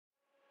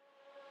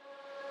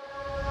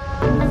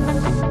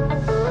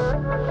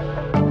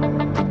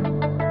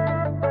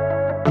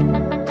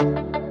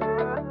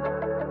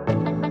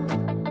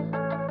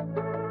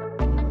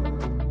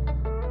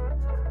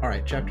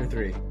right, chapter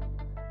 3.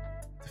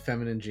 The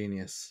feminine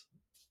genius.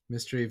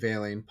 Mystery,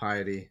 veiling,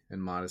 piety,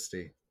 and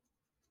modesty.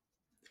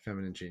 The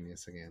feminine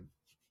genius again.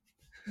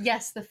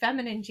 Yes, the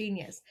feminine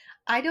genius.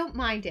 I don't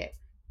mind it.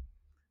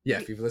 Yeah,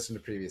 if you've listened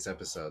to previous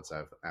episodes,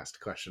 I've asked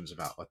questions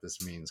about what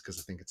this means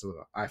because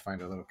I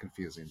find it a little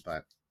confusing,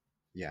 but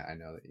yeah, I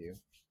know that you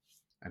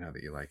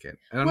like it.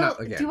 And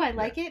do I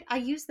like it? I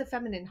use the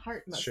feminine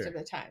heart most Sure. of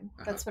the time.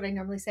 That's what I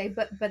normally say,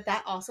 but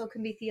that also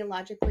can be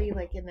theologically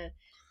like in a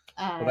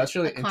well, that's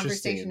really a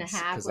conversation interesting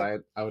to have.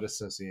 because I would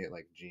associate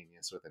like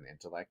genius with an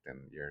intellect,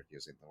 and you're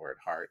using the word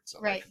heart, so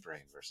Right. like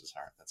brain versus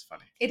heart. That's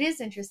funny. It is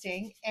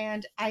interesting,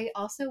 and I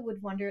also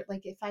would wonder,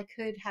 like, if I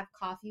could have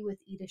coffee with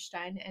Edith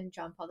Stein and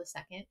John Paul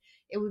II,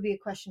 it would be a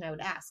question I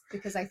would ask,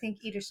 because I think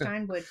Edith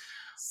Stein would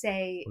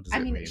say, What does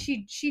it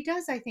mean? she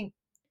does, I think,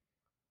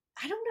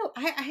 I don't know.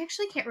 I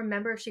actually can't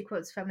remember if she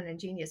quotes feminine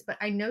genius, but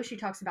I know she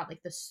talks about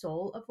like the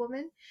soul of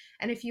woman.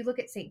 And if you look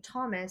at St.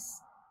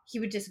 Thomas, he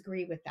would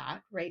disagree with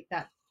that, right?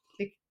 That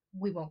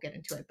we won't get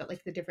into it, but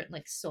like the different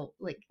like soul,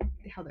 like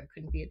how there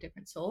couldn't be a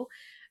different soul.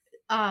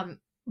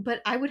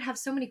 But I would have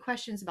so many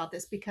questions about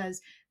this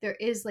because there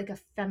is like a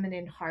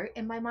feminine heart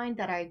in my mind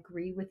that I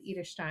agree with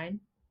Edith Stein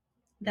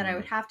that I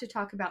would have to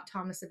talk about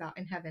Thomas about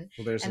in heaven.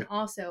 Well,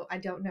 also, I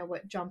don't know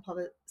what John Paul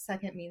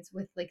II means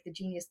with like the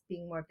genius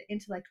being more of the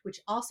intellect, which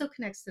also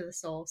connects to the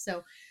soul.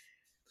 So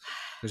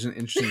there's an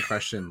interesting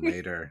question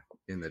later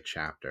in the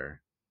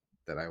chapter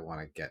that I want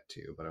to get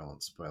to, but I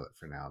won't spoil it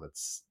for now.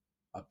 That's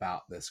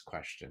about this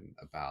question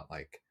about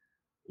like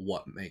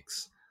what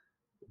makes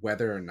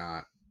whether or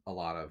not a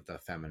lot of the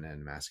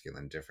feminine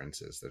masculine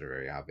differences that are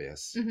very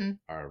obvious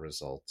are a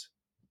result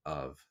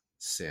of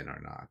sin or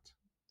not.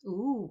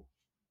 Ooh.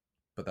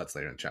 But that's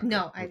later in the chapter.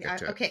 No,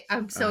 okay.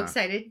 I'm so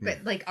excited,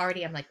 but like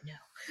already I'm like, no.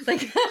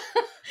 Like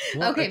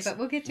okay, but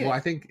we'll get to it. Well,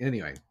 I think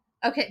anyway.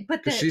 Okay,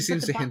 but she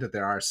seems to hint that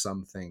there are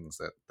some things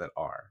that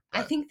are.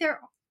 I think there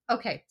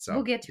okay. So,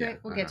 we'll get to it.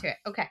 We'll get to it.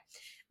 Okay.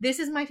 This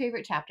is my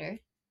favorite chapter.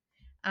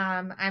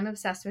 I'm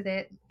obsessed with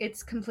it.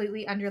 It's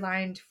completely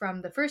underlined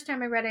from the first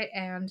time I read it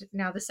and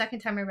now the second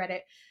time I read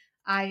it.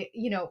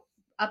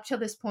 Up till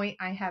this point,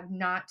 I have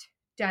not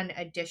done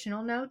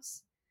additional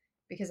notes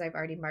because I've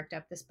already marked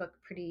up this book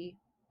pretty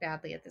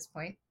badly at this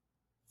point.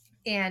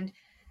 And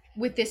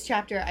with this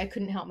chapter, I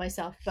couldn't help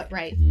myself but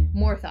write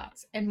more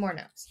thoughts and more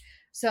notes.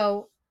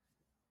 So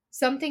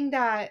something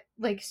that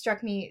like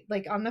struck me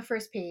like on the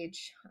first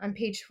page, on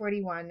page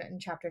 41 in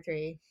chapter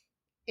 3,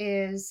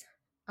 is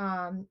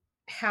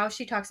how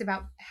she talks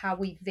about how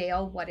we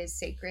veil what is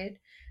sacred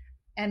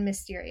and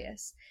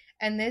mysterious.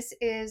 And this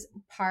is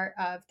part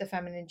of the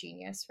feminine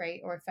genius,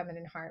 right? Or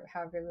feminine heart,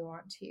 however we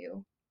want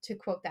to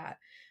quote that.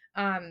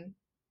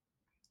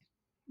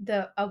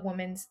 A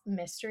woman's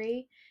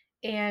mystery.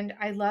 And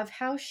I love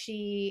how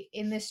she,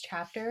 in this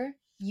chapter,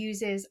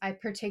 I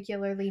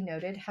particularly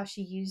noted how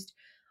she used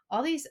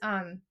all these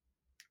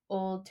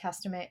Old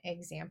Testament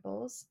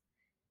examples,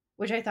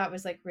 which I thought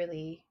was like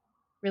really,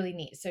 really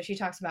neat. So she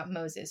talks about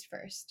Moses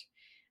first.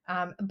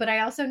 But I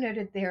also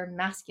noted they're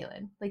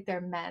masculine, like they're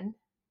men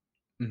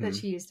that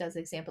she used as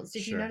examples.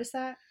 Did you notice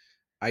that?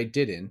 I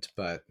didn't,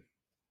 but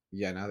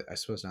yeah, I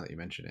suppose now that you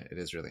mention it, it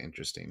is really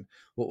interesting.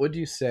 What would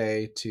you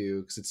say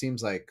to, because it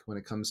seems like when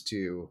it comes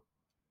to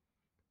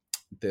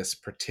this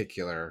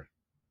particular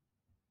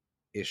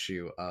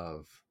issue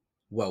of,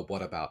 well,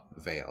 what about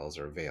veils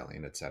or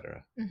veiling,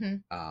 etc.?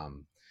 What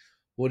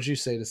would you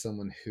say to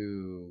someone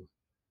who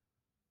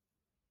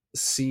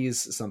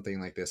sees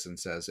something like this and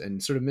says,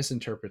 and sort of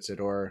misinterprets it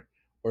or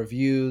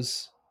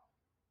views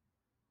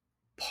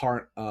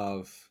part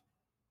of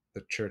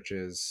the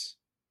church's,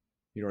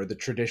 or the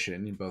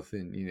tradition, both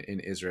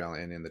in Israel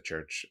and in the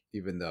church,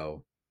 even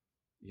though,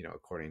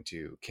 according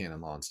to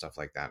canon law and stuff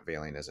like that,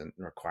 veiling isn't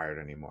required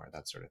anymore,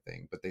 that sort of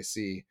thing. But they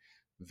see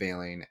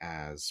veiling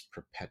as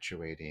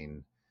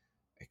perpetuating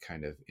a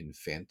kind of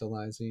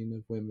infantilizing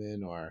of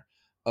women, or,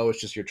 oh, it's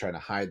just you're trying to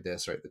hide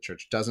this, right? The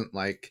church doesn't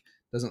like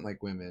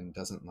women,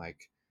 doesn't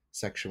like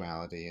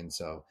sexuality, and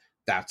so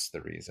that's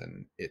the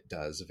reason it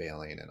does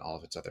veiling and all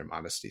of its other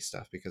modesty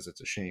stuff, because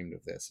it's ashamed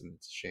of this and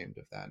it's ashamed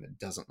of that and it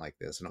doesn't like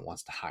this and it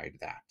wants to hide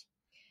that.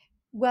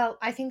 Well,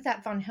 I think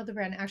that von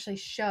Hildebrand actually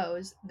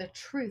shows the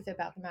truth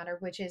about the matter,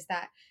 which is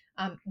that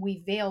we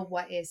veil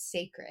what is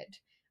sacred.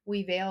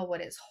 We veil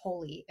what is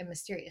holy and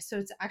mysterious. So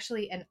it's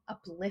actually an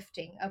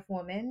uplifting of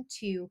women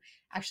to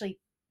actually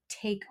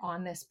take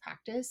on this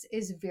practice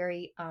is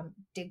very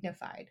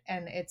dignified,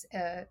 and it's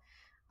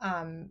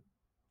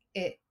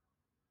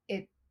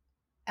it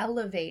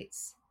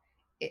elevates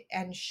it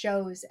and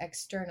shows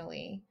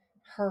externally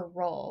her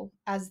role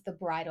as the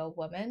bridal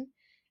woman,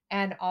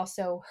 and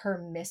also her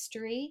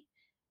mystery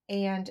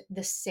and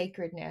the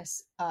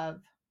sacredness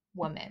of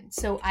woman.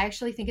 So I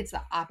actually think it's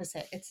the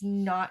opposite. It's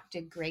not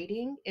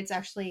degrading. It's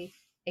actually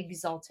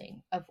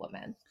exalting of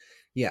women.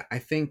 Yeah, I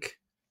think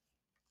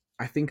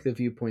the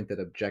viewpoint that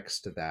objects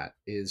to that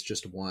is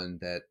just one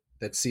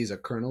that sees a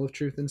kernel of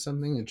truth in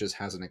something and just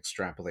hasn't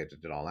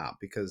extrapolated it all out,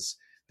 because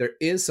there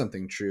is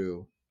something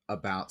true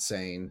about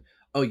saying,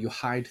 oh, you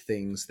hide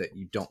things that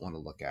you don't want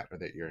to look at or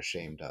that you're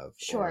ashamed of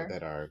or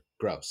that are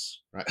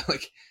gross, right?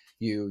 Like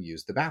you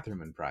use the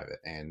bathroom in private,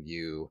 and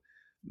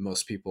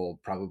most people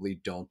probably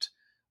don't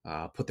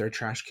put their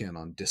trash can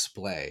on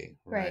display,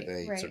 right?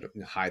 They sort of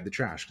hide the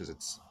trash because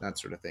it's that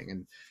sort of thing.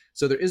 And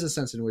so there is a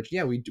sense in which,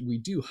 yeah, we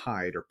do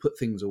hide or put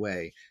things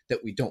away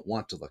that we don't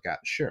want to look at,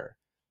 sure.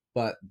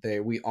 But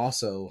we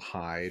also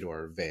hide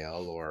or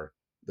veil or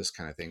this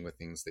kind of thing with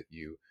things that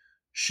you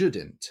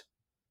shouldn't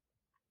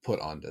put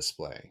on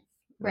display,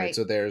 right?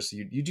 So there's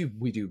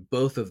we do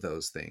both of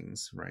those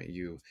things, right?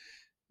 You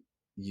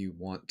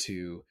want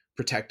to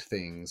protect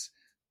things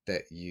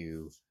that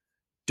you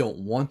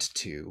don't want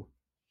to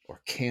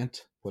or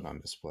can't put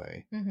on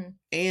display,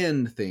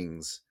 and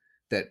things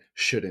that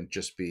shouldn't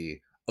just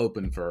be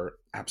open for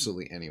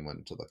absolutely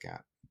anyone to look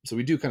at. So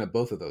we do kind of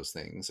both of those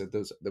things, and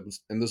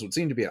those would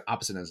seem to be at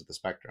opposite ends of the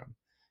spectrum.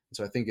 And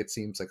so I think it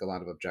seems like a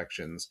lot of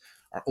objections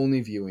are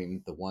only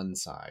viewing the one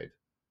side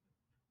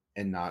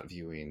and not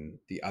viewing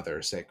the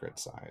other sacred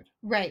side.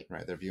 Right.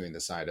 They're viewing the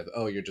side of,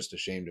 oh, you're just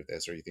ashamed of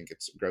this, or you think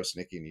it's gross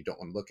and icky and you don't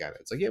want to look at it.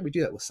 It's like, yeah, we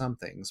do that with some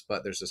things,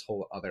 but there's this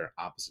whole other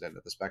opposite end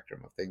of the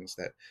spectrum of things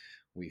that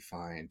we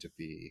find to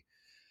be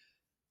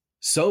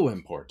so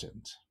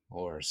important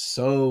or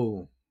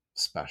so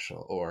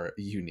special or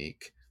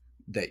unique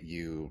that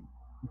you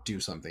do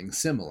something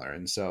similar.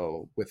 And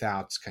so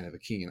without kind of a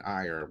keen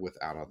eye or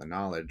without all the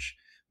knowledge,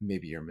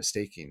 maybe you're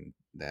mistaking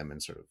them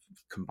and sort of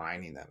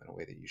combining them in a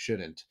way that you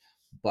shouldn't.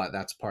 But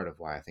that's part of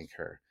why I think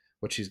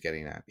what she's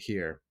getting at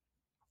here,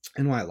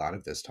 and why a lot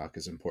of this talk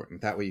is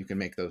important. That way you can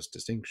make those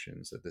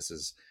distinctions, that this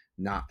is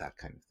not that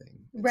kind of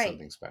thing. It's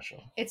something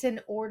special. It's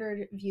an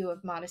ordered view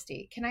of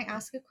modesty. Can I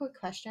ask a quick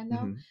question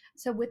though?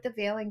 So with the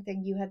veiling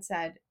thing, you had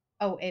said,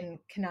 in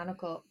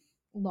canonical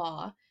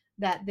law,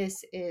 that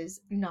this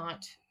is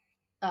not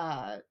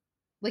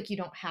like you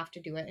don't have to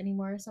do it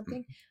anymore or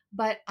something.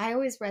 But I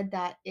always read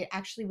that it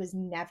actually was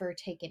never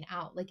taken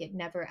out. Like it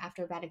never,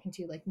 after Vatican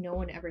II, like no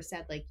one ever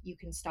said like you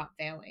can stop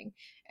veiling,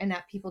 and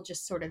that people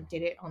just sort of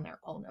did it on their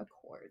own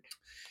accord.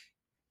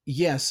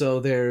 Yeah, so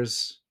that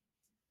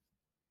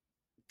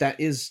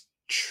is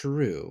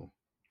true,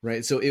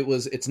 right? So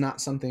it's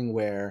not something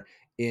where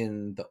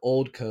in the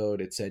old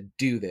code it said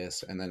do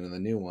this, and then in the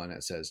new one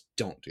it says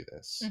don't do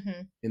this.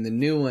 In the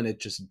new one it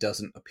just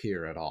doesn't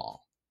appear at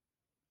all.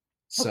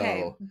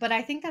 So, but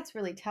I think that's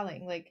really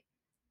telling, like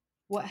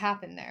what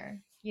happened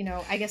there.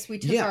 I guess we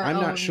took our I'm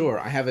not sure.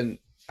 I haven't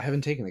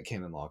taken a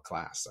canon law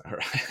class.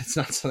 It's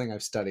not something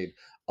I've studied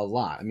a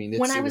lot. I mean, it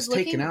was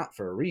taken out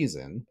for a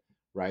reason,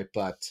 right?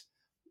 But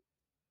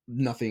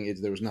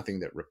there was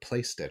nothing that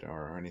replaced it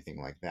or anything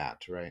like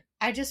that, right?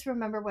 I just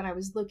remember when I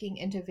was looking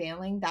into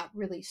veiling, that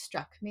really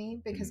struck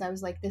me because I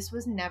was like, this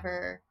was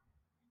never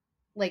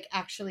like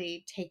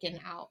actually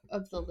taken out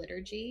of the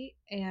liturgy,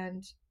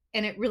 and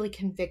it really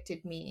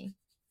convicted me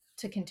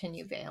to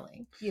continue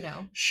veiling,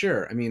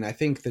 Sure. I mean, I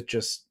think that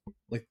just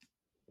like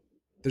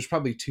there's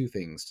probably two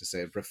things to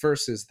say. The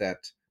first is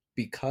that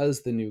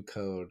because the new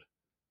code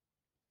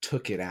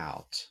took it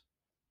out,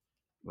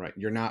 right,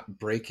 you're not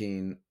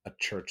breaking a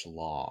church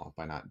law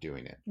by not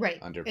doing it, right?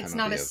 Under it's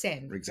not a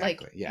sin,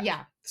 exactly. Like,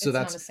 yeah. So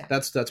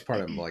that's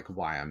part of like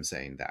why I'm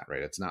saying that,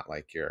 right? It's not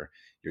like you're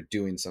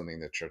doing something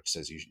the church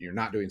says you're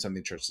not doing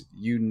something the church says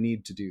you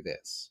need to do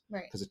this,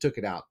 right? Because it took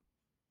it out,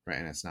 right,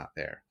 and it's not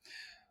there.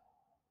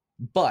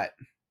 But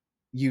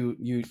you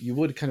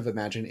would kind of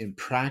imagine in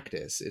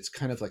practice it's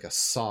kind of like a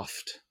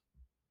soft,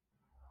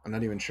 I'm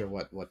not even sure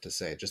what to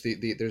say, just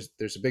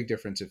there's a big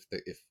difference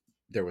if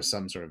there was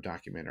some sort of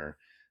document or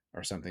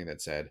something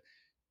that said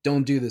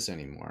don't do this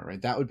anymore,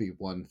 right? That would be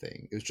one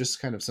thing. It was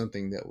just kind of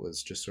something that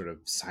was just sort of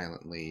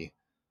silently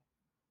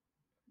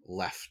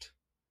left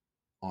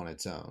on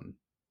its own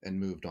and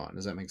moved on.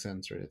 Does that make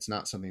sense? Right? It's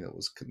not something that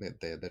was that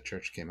the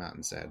church came out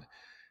and said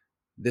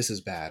this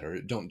is bad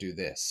or don't do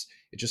this.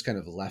 It just kind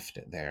of left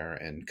it there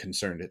and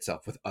concerned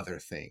itself with other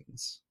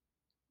things.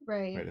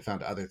 Right. It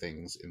found other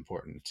things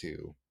important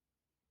to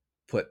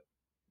put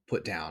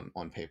down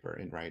on paper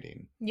in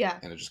writing. Yeah.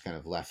 And it just kind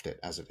of left it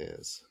as it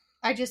is.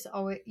 I just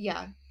always,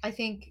 I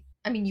think,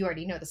 I mean, you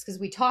already know this because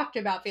we talked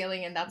about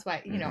veiling, and that's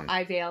why,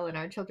 I veil, and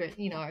our children,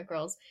 our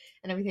girls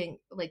and everything,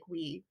 like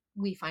we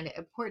find it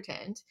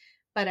important.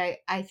 But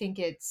I think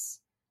it's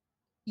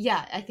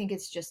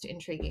just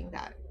intriguing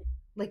that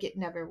like it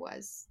never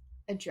was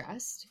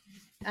addressed.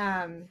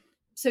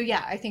 So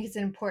yeah, I think it's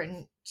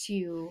important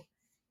to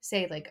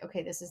say like,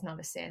 okay, this is not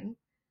a sin,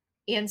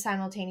 and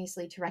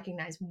simultaneously to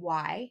recognize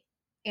why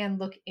and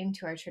look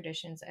into our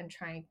traditions and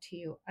trying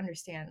to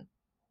understand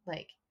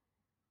like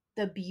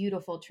the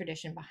beautiful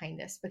tradition behind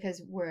this,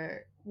 because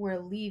we're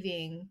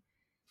leaving,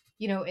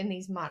 in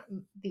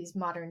these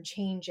modern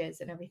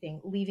changes and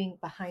everything, leaving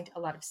behind a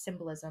lot of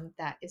symbolism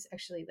that is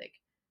actually like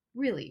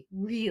really,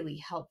 really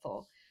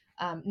helpful.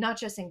 Not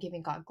just in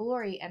giving God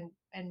glory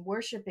and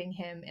worshiping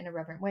him in a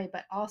reverent way,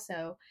 but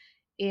also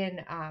in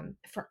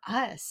for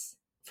us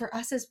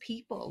as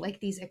people, like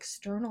these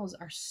externals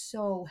are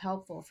so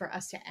helpful for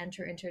us to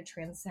enter into a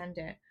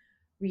transcendent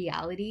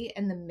reality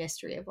and the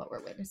mystery of what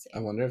we're witnessing. I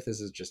wonder if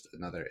this is just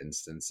another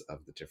instance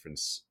of the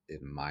difference in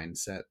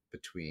mindset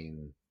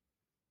between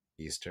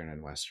Eastern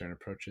and Western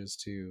approaches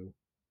to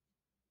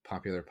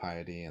popular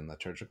piety and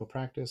liturgical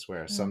practice,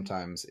 where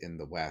sometimes in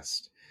the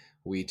West,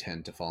 we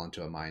tend to fall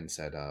into a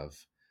mindset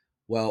of,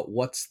 well,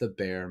 what's the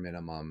bare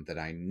minimum that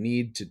I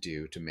need to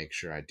do to make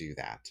sure I do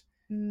that?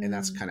 And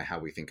that's kind of how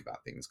we think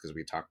about things, because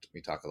we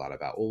talk a lot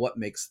about, well, what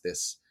makes the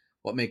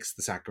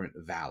sacrament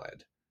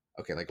valid?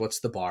 Okay, like what's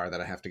the bar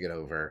that I have to get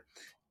over?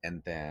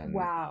 And then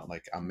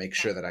like I'll make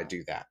sure that I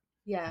do that.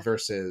 Yeah.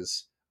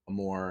 Versus a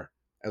more,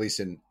 at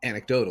least in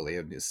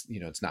anecdotally,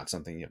 it's not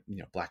something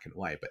black and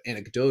white, but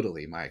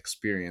anecdotally, my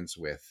experience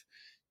with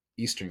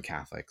Eastern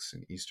Catholics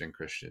and Eastern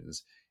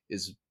Christians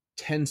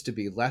tends to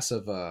be less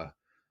of a,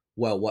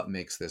 well, what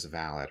makes this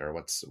valid, or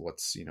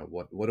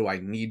what do I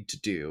need to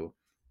do,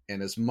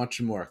 and is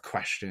much more a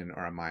question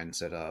or a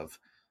mindset of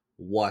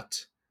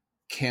what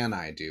can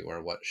I do,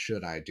 or what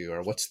should I do,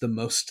 or what's the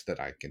most that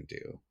I can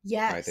do.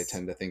 Yes. Right? They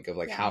tend to think of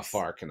like, how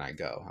far can I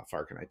go? How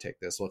far can I take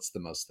this? What's the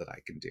most that I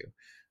can do?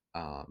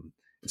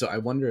 So I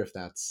wonder if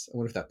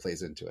that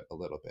plays into it a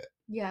little bit.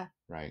 Yeah.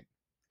 Right.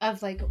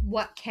 Of like,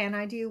 what can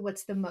I do?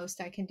 What's the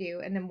most I can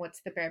do? And then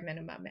what's the bare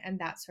minimum? And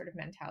that sort of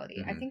mentality.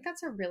 Mm-hmm. I think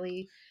that's a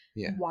really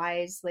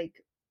wise,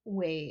 like,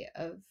 way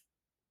of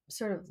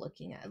sort of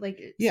looking at,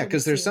 like,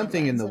 because there's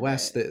something in the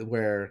West that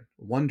we're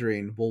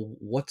wondering, well,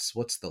 what's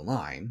the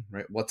line,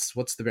 right?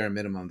 What's the bare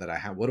minimum that I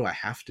have? What do I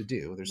have to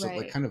do? There's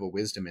like kind of a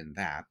wisdom in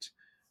that,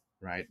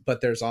 right?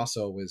 But there's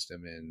also a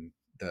wisdom in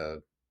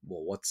the,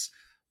 well,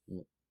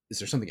 is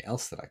there something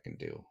else that I can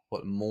do?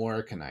 What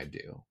more can I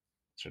do?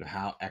 Sort of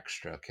how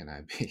extra can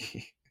I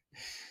be?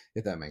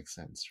 If that makes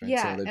sense, right?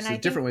 Yeah, so there's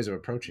different ways of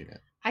approaching it.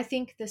 I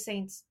think the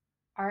saints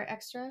are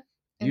extra.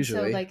 And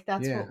usually. So like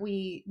that's what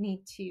we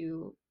need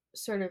to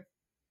sort of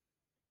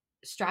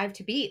strive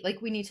to be.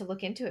 Like we need to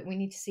look into it. We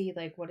need to see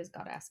like what is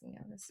God asking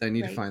of us. I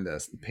need to find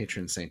the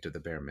patron saint of the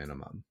bare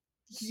minimum.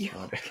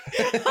 Yeah.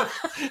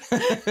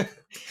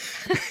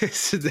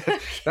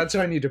 That's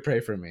why I need to pray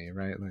for me,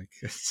 right? Like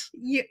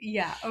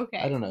yeah, okay.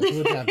 I don't know. Who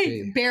would that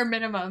be? Bare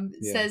minimum,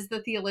 says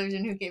the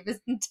theologian who gave his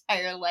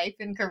entire life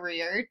and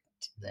career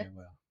to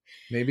well,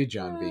 maybe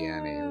John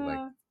Vianney, who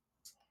like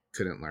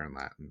couldn't learn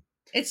Latin.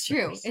 It's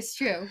true. It's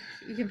true.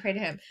 You can pray to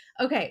him.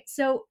 Okay,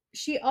 so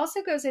she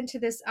also goes into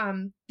this.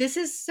 This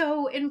is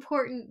so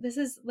important. This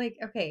is like,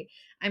 okay,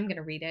 I'm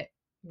gonna read it.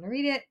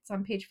 It's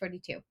on page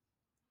 42.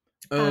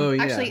 Oh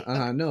yeah. Actually,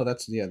 no,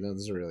 this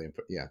is really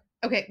important. Yeah.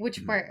 Okay,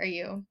 which part are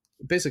you?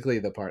 Basically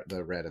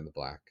the red and the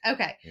black.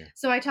 Okay. Yeah.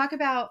 So I talk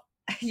about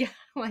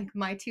like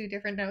my two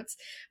different notes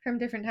from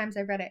different times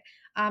I've read it.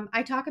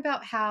 I talk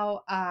about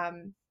how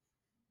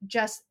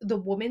just the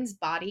woman's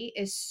body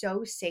is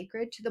so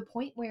sacred to the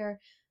point where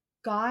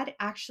God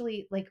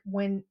actually, like,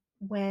 when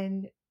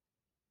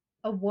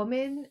a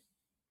woman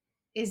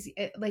is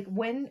like,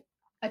 when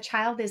a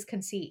child is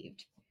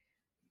conceived,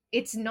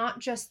 it's not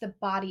just the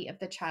body of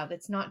the child.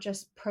 It's not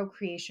just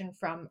procreation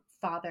from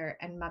father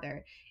and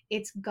mother.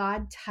 It's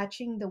God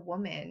touching the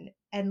woman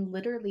and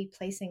literally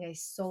placing a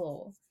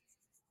soul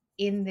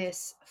in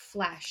this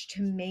flesh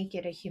to make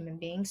it a human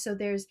being. So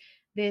there's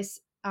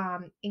this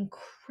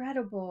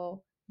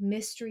incredible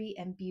mystery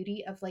and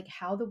beauty of like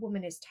how the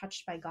woman is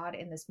touched by God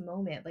in this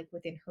moment, like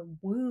within her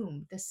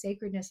womb, the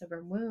sacredness of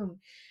her womb,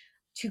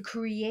 to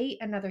create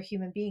another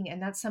human being.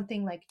 And that's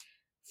something like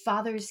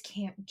fathers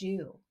can't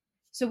do.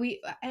 So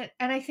and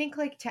I think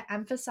like to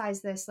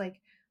emphasize this,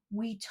 like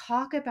we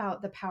talk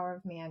about the power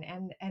of man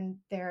and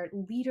their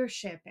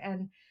leadership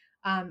and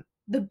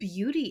the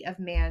beauty of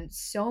man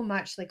so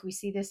much. Like we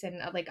see this in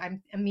like,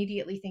 I'm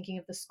immediately thinking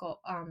of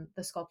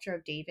the sculpture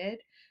of David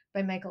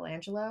by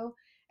Michelangelo,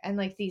 and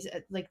like these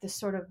like this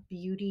sort of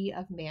beauty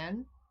of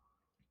man.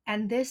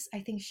 And this, I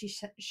think she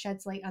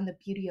sheds light on the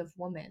beauty of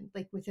woman,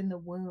 like within the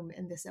womb,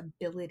 and this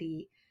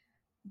ability,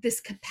 this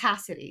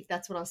capacity.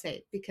 That's what I'll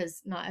say,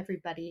 because not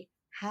everybody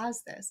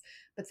has this,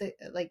 but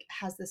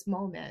has this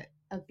moment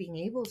of being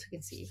able to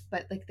conceive,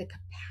 but like the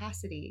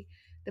capacity,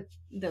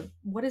 the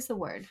what is the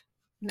word?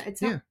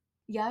 It's not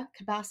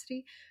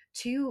capacity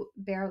to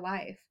bear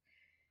life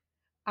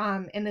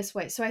in this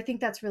way. So I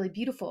think that's really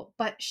beautiful.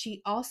 But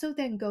she also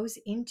then goes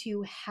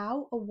into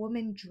how a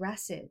woman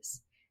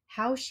dresses,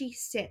 how she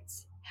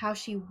sits, how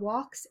she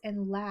walks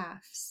and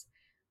laughs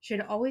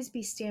should always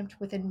be stamped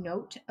with a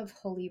note of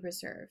holy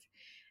reserve.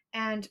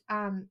 And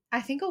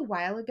I think a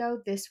while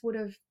ago, this would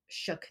have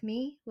shook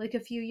me, like a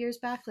few years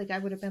back. Like I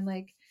would have been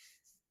like,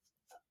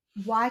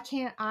 why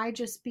can't I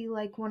just be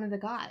like one of the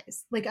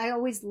guys? Like I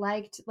always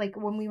liked, like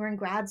when we were in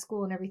grad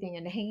school and everything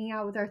and hanging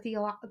out with our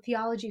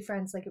theology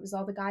friends, like it was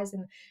all the guys,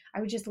 and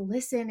I would just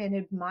listen and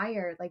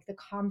admire like the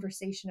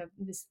conversation of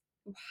this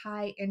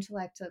high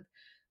intellect of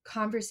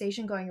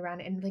conversation going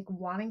around and like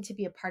wanting to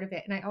be a part of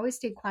it. And I always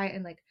stayed quiet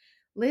and like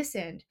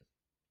listened,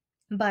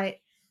 but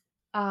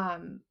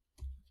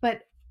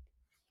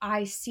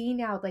I see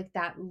now like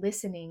that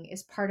listening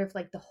is part of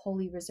like the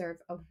holy reserve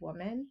of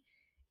woman.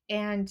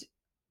 And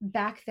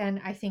back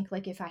then, I think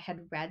like if I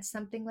had read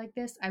something like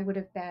this, I would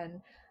have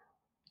been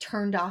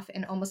turned off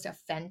and almost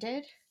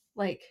offended.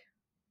 Like,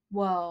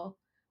 well,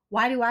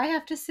 why do I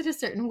have to sit a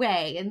certain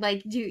way and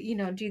like do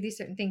these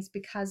certain things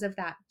because of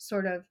that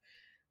sort of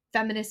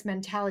feminist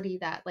mentality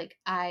that like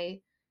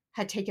I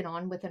had taken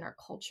on within our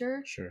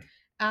culture. Sure.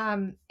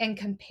 And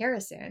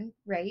comparison,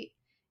 right?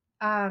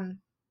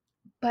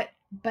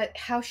 But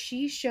how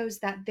she shows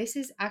that this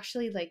is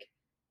actually like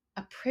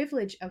a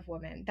privilege of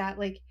women, that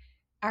like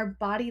our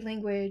body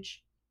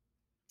language,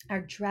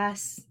 our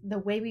dress, the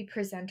way we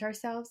present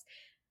ourselves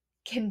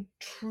can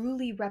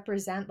truly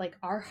represent like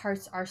our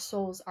hearts, our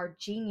souls, our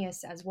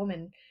genius as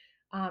women,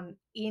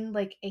 in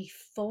like a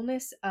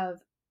fullness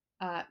of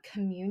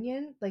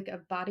communion, like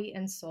of body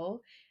and soul,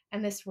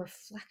 and this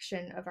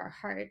reflection of our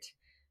heart,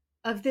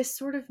 of this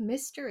sort of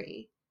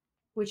mystery,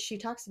 which she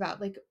talks about.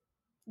 Like,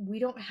 we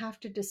don't have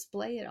to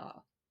display it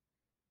all.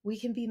 We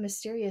can be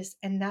mysterious,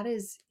 and that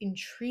is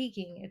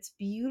intriguing. It's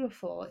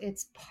beautiful.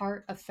 It's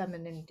part of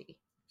femininity.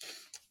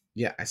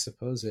 Yeah, I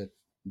suppose it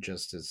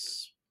just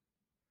is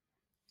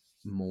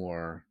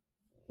more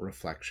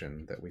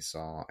reflection that we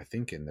saw, I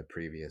think, in the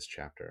previous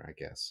chapter, I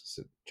guess.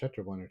 Is it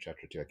chapter 1 or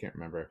chapter 2? I can't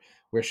remember.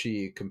 Where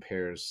she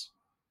compares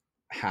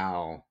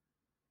how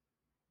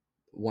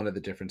one of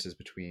the differences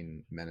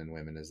between men and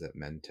women is that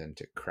men tend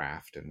to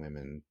craft and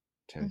women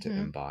tend to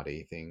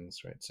embody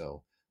things, right?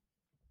 So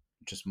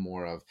just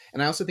more of,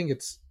 and I also think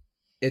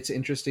it's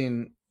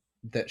interesting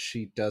that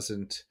she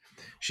doesn't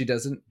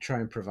try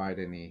and provide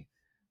any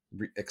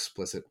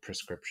explicit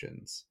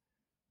prescriptions.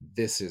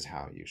 This is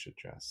how you should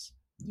dress.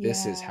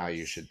 This is how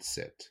you should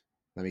sit.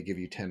 Let me give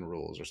you 10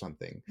 rules or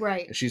something.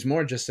 Right. And she's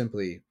more just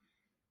simply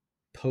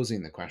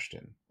posing the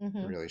question.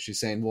 Really,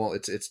 she's saying, well,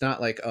 it's not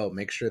like, oh,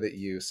 make sure that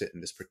you sit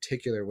in this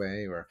particular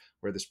way or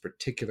wear this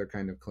particular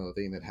kind of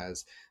clothing that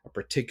has a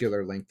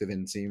particular length of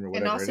inseam or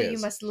whatever. And also, you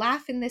must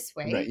laugh in this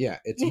way. Right? Yeah,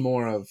 it's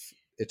more of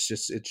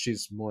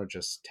she's more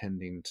just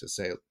tending to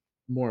say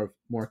more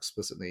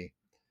explicitly,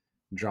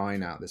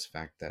 drawing out this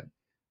fact that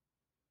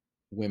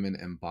women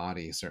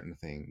embody certain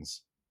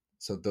things,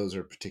 so those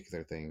are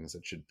particular things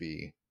that should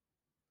be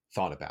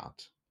thought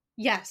about.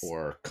 Yes.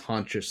 Or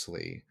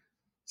consciously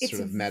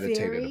sort of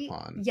meditated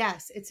upon.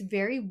 Yes, it's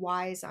very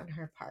wise on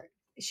her part.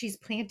 She's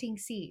planting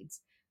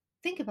seeds.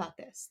 Think about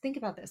this.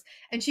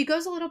 And she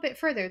goes a little bit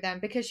further then,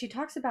 because she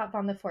talks about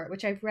Van le Fort,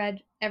 which I've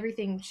read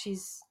everything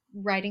she's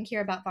writing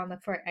here about Van le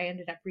Fort. I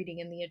ended up reading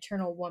in The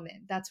Eternal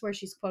Woman. That's where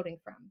she's quoting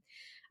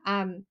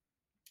from.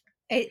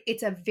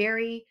 It's a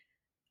very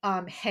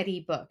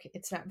heady book.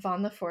 It's not,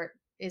 Van le Fort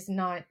is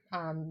not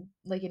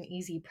like an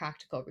easy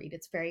practical read.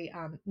 It's very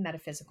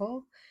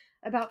metaphysical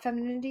about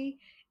femininity.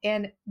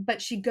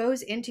 But she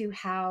goes into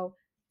how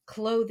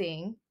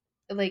clothing,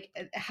 like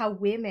how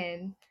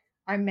women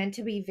are meant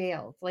to be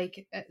veiled,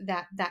 like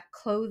that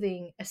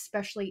clothing,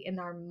 especially in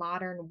our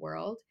modern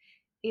world,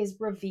 is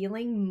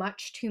revealing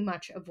much too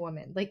much of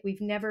women. Like,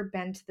 we've never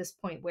been to this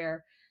point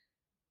where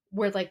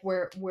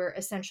we're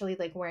essentially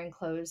like wearing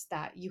clothes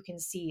that you can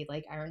see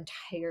like our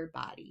entire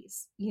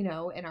bodies,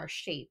 and our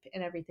shape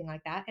and everything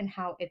like that, and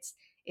how it's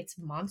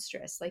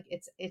monstrous. Like,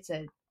 it's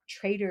a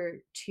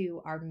traitor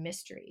to our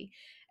mystery.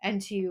 And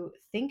to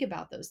think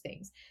about those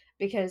things,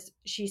 because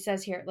she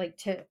says here, like,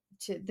 to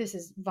this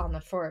is Van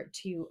le Fort,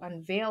 to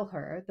unveil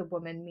her, the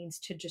woman, means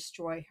to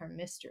destroy her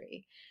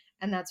mystery.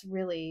 And that's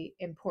really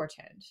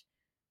important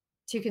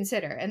to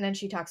consider. And then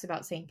she talks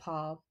about St.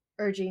 Paul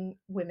urging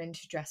women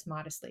to dress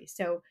modestly.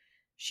 So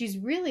she's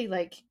really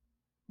like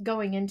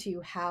going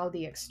into how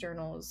the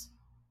externals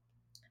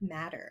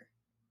matter,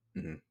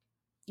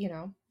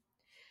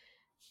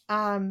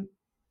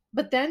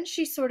 but then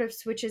she sort of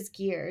switches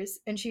gears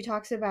and she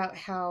talks about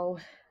how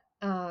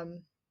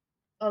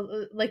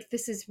like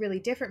this is really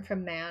different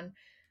from man.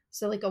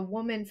 So like a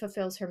woman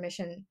fulfills her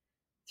mission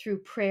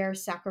through prayer,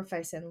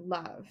 sacrifice, and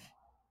love,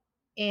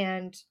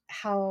 and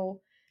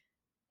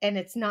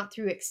it's not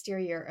through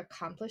exterior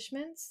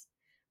accomplishments.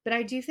 But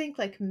I do think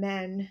like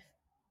men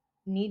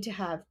need to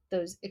have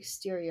those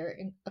exterior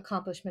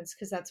accomplishments,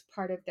 because that's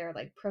part of their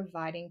like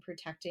providing,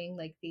 protecting,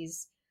 like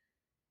these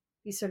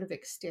sort of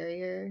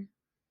exterior.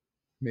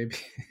 Maybe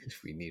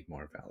we need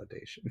more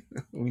validation.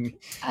 We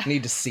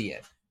need to see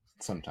it.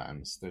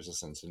 Sometimes there's a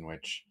sense in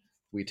which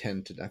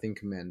I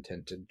think men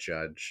tend to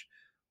judge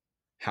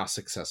how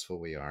successful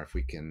we are if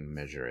we can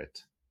measure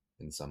it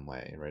in some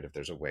way, right? If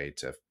there's a way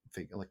to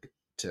think, like,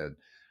 to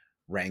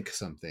rank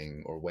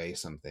something or weigh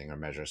something or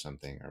measure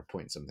something or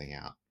point something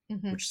out,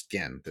 which,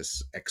 again,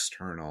 this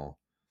external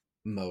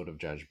mode of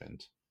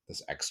judgment,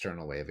 this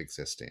external way of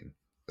existing,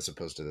 as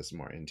opposed to this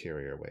more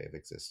interior way of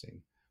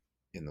existing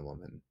in the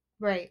woman.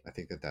 Right. I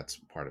think that's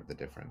part of the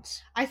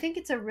difference. I think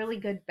it's a really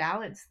good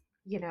balance,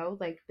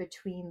 like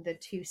between the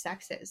two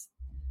sexes,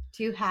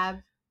 to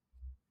have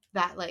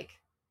that, like,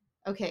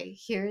 okay,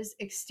 here's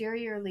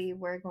exteriorly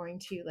we're going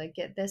to like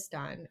get this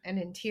done, and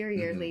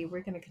interiorly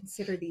we're going to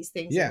consider these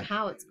things and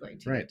how it's going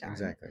to get done.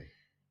 Exactly.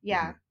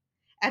 Yeah.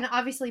 And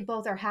obviously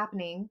both are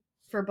happening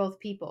for both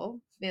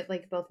people,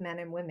 like both men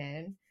and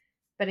women.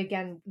 But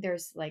again,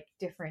 there's like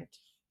different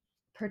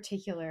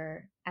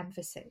particular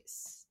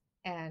emphasis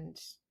and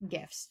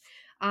gifts.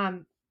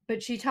 But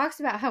But she talks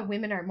about how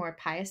women are more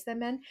pious than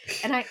men.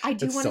 And I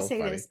do want to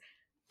say this.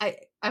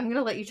 I'm going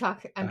to let you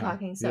talk. I'm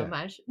talking so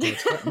much. No,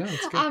 it's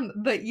good.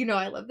 But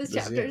I love this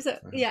chapter. So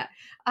yeah.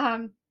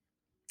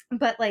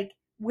 But like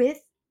with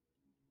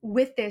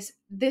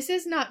this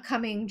is not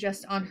coming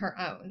just on her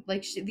own.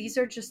 Like these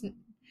are just,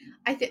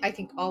 I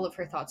think all of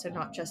her thoughts are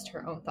not just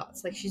her own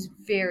thoughts. Like she's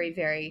very,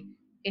 very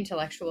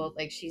intellectual.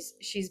 Like she's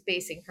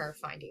basing her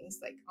findings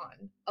like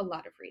on a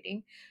lot of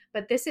reading.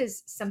 But this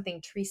is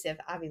something Teresa of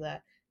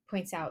Avila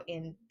points out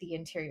in The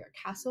Interior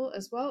Castle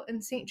as well.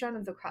 And St. John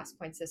of the Cross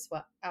points this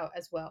out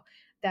as well,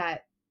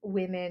 that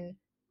women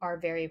are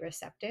very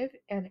receptive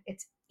and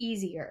it's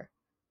easier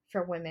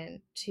for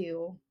women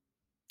to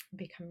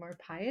become more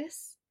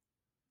pious.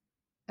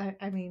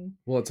 I mean,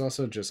 well, it's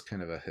also just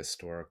kind of a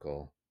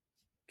historical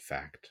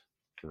fact,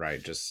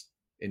 right? Just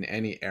in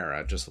any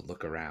era, just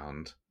look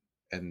around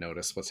and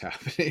notice what's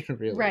happening,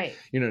 really. Right.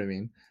 You know what I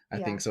mean? I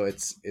think so.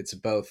 It's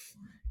both.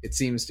 It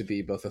seems to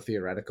be both a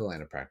theoretical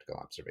and a practical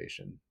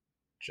observation.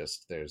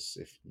 Just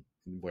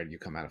where you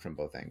come at it from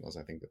both angles.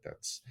 I think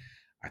that's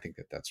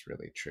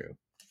really true.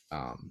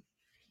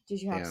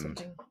 Did you have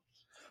something?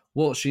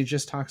 Well, she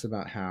just talks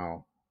about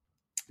how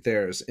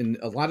there's in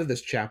a lot of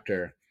this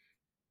chapter,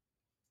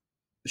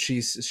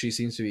 she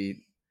seems to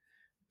be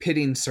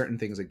pitting certain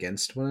things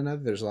against one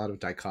another. There's a lot of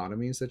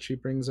dichotomies that she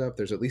brings up.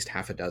 There's at least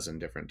half a dozen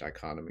different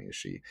dichotomies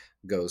she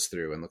goes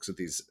through and looks at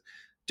these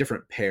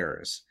different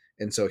pairs.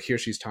 And so here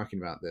she's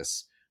talking about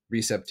this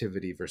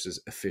receptivity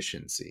versus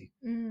efficiency,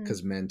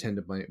 because men tend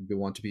to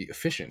want to be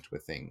efficient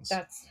with things.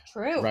 That's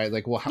true, right?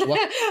 Like, well,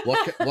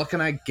 what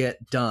can I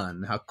get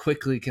done? How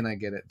quickly can I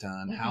get it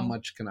done? How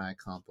much can I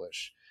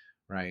accomplish,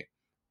 right?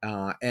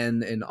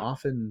 And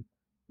often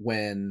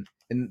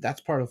and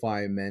that's part of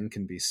why men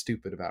can be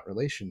stupid about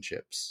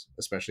relationships,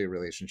 especially a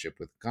relationship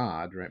with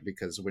God, right?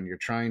 Because when you're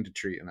trying to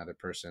treat another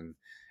person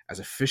as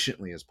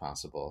efficiently as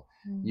possible,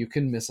 you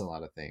can miss a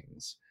lot of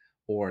things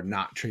or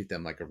not treat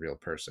them like a real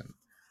person,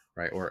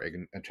 right? Or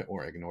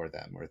ignore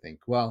them or think,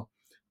 well,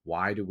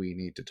 why do we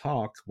need to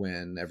talk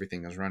when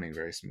everything is running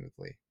very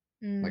smoothly?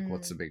 Like,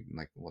 what's the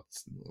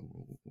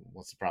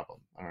problem?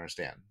 I don't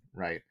understand,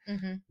 right?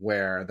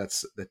 Where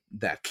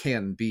that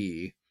can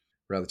be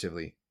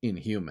relatively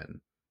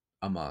inhuman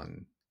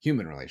among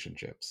human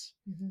relationships.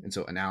 And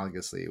so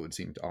analogously, it would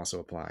seem to also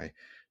apply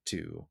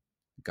to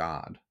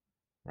God,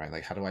 right?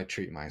 Like, how do I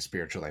treat my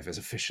spiritual life as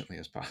efficiently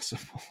as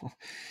possible?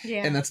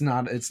 Yeah. And it's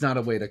not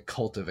a way to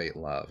cultivate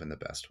love in the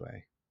best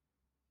way,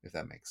 if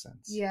that makes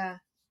sense. Yeah.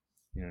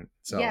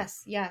 So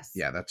yes.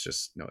 Yeah, that's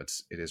just,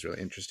 it is really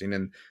interesting.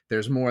 And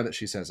there's more that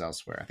she says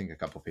elsewhere, I think a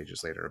couple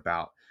pages later,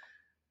 about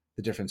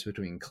the difference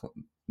between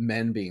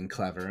men being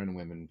clever and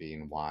women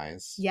being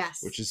wise. Yes.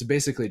 Which is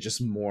basically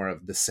just more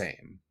of the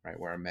same, right?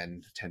 Where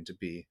men tend to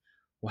be,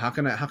 well, how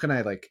can I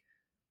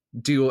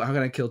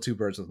kill two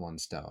birds with one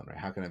stone, right?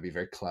 How can I be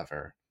very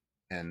clever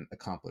and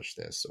accomplish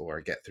this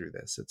or get through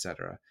this,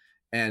 etc.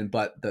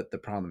 But the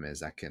problem is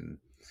that can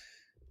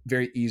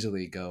very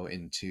easily go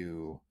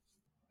into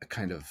a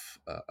kind of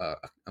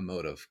a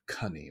mode of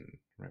cunning,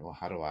 right? Well,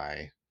 how do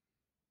I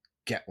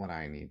get what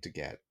I need to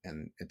get?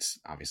 And it's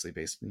obviously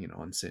based,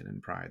 on sin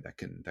and pride that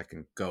can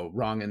go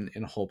wrong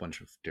in a whole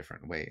bunch of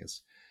different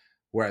ways.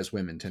 Whereas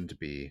women tend to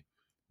be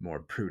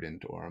more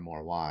prudent or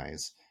more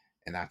wise,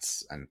 and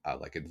that's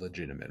like a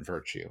legitimate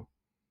virtue.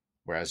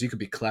 Whereas you could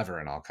be clever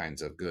in all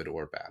kinds of good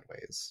or bad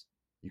ways.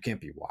 You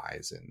can't be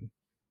wise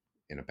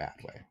in a bad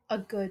way. A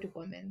good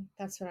woman.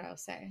 That's what I'll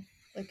say.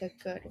 Like a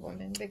good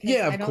woman. Because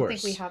I don't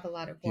think we have a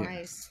lot of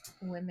wise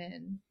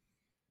women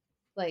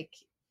like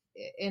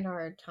in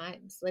our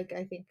times. Like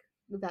I think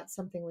that's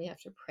something we have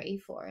to pray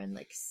for and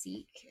like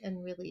seek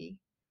and really,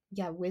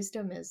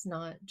 wisdom is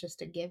not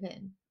just a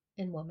given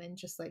in woman,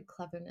 just like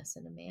cleverness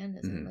in a man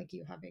isn't. Like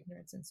you have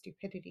ignorance and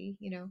stupidity,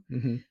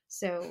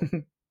 So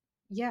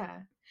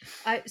yeah.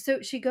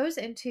 So she goes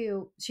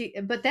into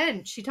but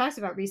then she talks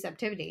about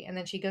receptivity, and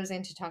then she goes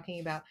into talking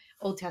about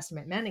Old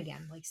Testament men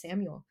again, like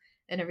Samuel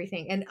and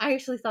everything. And I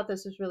actually thought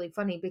this was really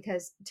funny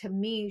because to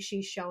me,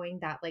 she's showing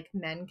that like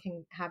men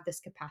can have this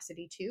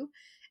capacity too.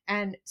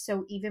 And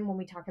so even when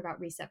we talk about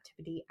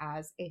receptivity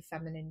as a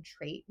feminine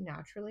trait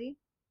naturally,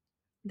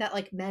 that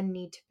like men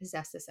need to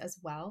possess this as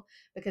well,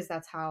 because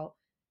that's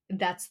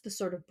the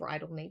sort of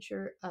bridal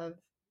nature of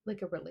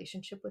like a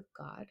relationship with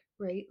God,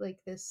 right? Like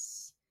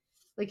this,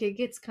 like it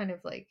gets kind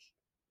of like,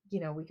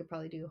 we could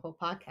probably do a whole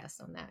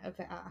podcast on that of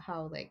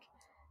how like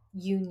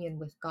union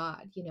with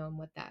God, and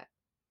what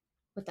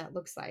that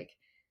looks like.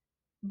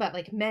 But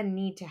like men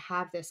need to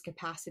have this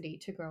capacity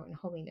to grow in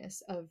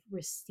holiness of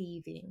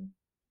receiving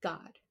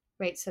God,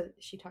 right? So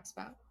she talks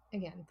about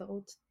again the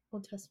Old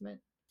Testament.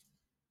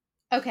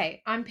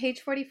 Okay, on page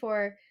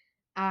 44,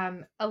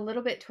 a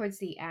little bit towards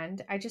the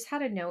end, I just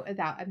had a note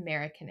about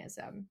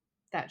Americanism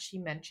that she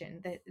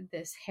mentioned, that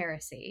this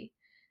heresy.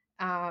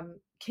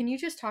 Can you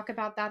just talk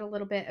about that a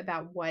little bit,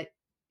 about what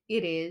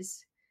it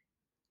is?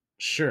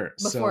 Sure.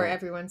 Before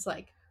everyone's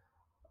like,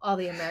 all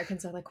the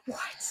Americans are like,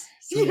 what?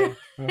 So,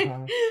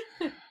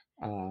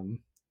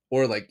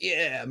 or like,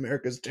 yeah,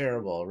 America's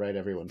terrible, right?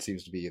 Everyone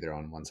seems to be either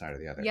on one side or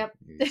the other. Yep.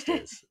 These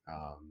days.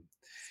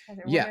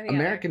 Yeah,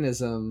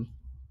 Americanism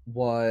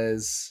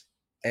was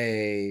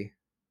a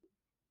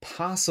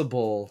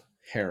possible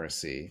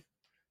heresy.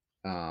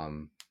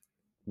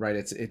 Right?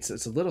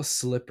 It's a little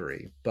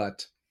slippery,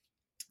 but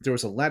there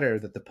was a letter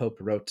that the Pope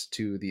wrote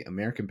to the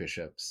American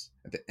bishops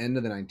at the end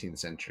of the 19th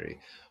century,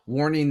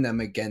 warning them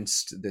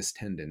against this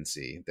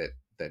tendency that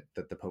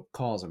the Pope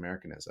calls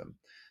Americanism.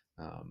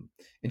 And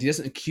he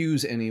doesn't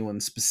accuse anyone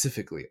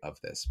specifically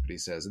of this, but he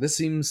says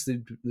this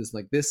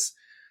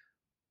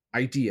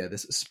idea,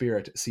 this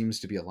spirit seems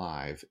to be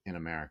alive in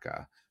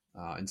America,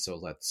 and so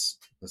let's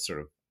sort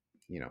of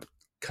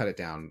cut it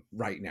down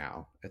right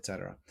now,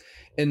 etc.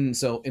 And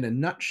so, in a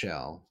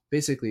nutshell,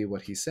 basically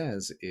what he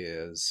says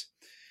is,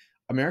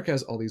 America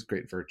has all these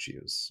great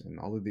virtues and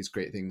all of these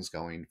great things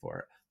going for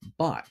it,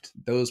 but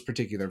those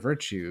particular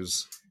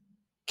virtues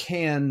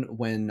can,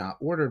 when not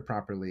ordered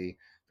properly,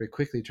 very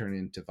quickly turn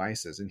into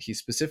vices. And he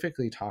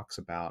specifically talks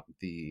about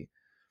the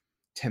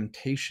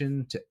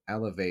temptation to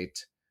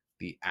elevate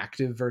the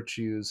active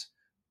virtues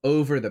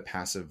over the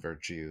passive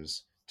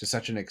virtues to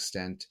such an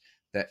extent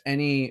that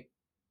any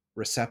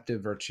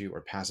receptive virtue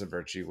or passive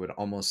virtue would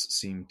almost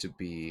seem to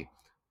be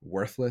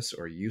worthless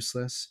or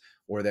useless,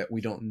 or that we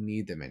don't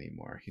need them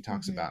anymore. He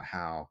talks about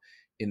how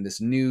in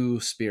this new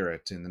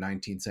spirit in the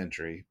 19th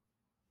century,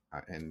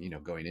 and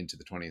going into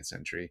the 20th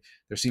century,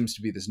 there seems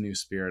to be this new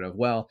spirit of,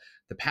 well,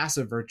 the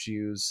passive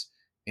virtues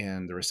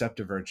and the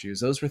receptive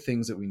virtues, those were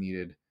things that we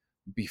needed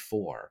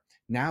before.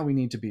 Now we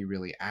need to be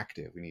really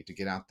active. We need to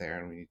get out there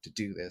and we need to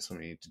do this and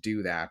we need to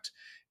do that.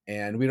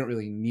 And we don't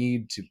really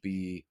need to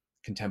be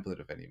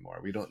contemplative anymore.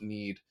 We don't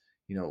need,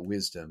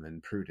 wisdom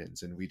and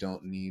prudence, and we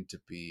don't need to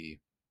be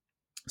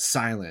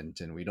silent,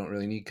 and we don't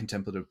really need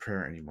contemplative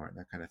prayer anymore,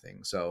 that kind of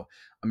thing. So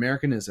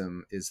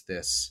Americanism is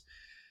this,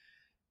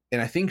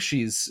 and I think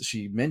she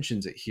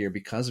mentions it here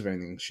because of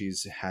everything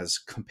has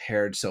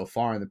compared so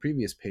far in the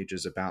previous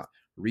pages about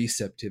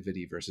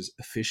receptivity versus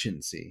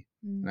efficiency.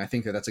 And I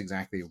think that that's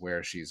exactly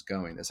where she's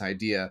going. This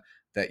idea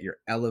that you're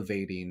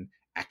elevating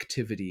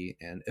activity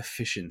and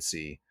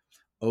efficiency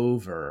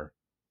over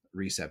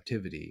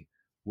receptivity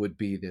would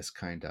be this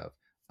kind of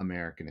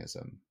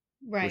Americanism,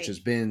 right, which has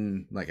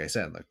been, like I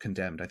said,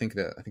 condemned. I think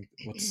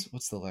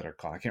what's the letter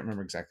called? I can't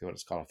remember exactly what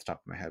it's called off the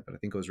top of my head, but I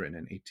think it was written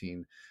in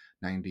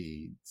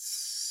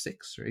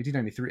 1896 or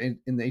 1893,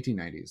 in the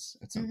 1890s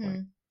at some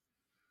point.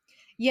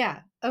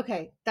 Yeah.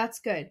 Okay. That's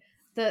good.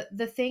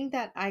 The thing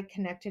that I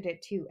connected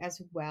it to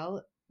as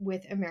well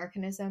with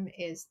Americanism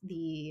is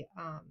the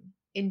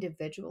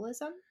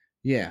individualism.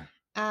 Yeah.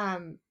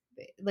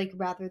 Like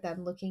rather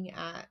than looking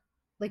at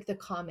like the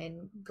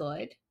common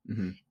good.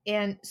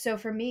 And so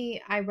for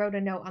me, I wrote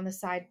a note on the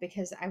side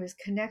because I was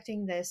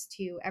connecting this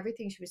to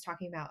everything she was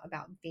talking about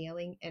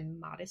veiling and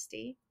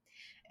modesty.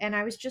 And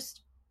I was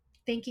just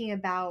thinking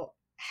about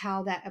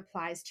how that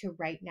applies to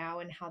right now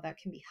and how that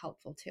can be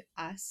helpful to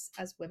us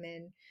as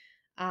women,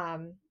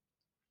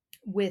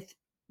 with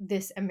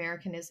this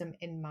Americanism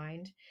in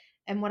mind.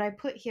 And what I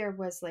put here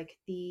was like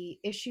the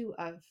issue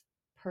of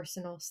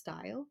personal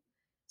style.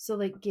 So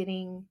like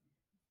getting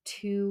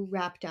too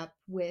wrapped up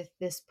with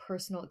this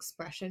personal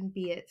expression,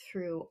 be it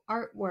through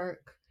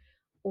artwork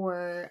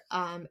or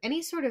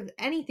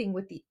anything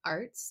with the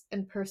arts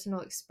and personal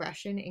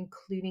expression,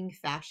 including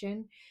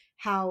fashion.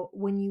 How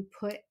when you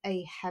put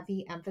a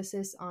heavy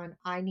emphasis on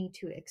I need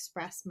to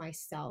express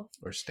myself,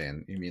 or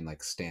you mean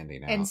like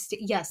standing out? And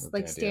yes,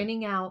 like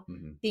standing out,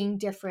 being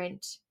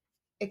different,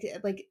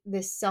 like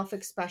this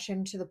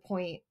self-expression to the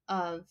point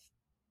of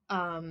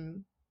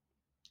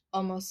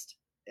almost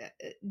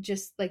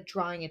just like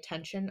drawing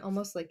attention,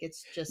 almost like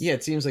it's just,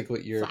 it seems like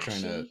what you're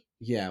flashy.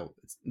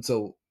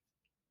 So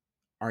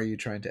are you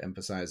trying to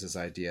emphasize this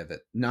idea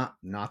that not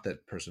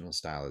that personal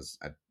style is,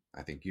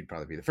 I think you'd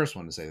probably be the first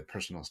one to say that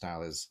personal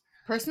style is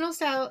great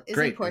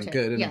important and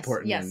good and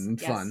important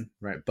and fun,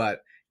 right?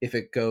 But if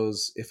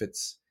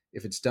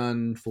it's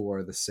done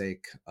for the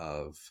sake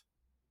of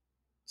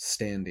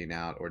standing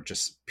out, or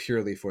just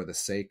purely for the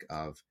sake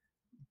of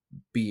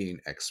being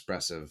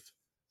expressive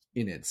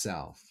in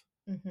itself,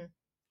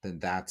 then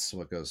that's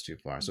what goes too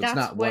far. So that's it's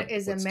not what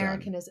is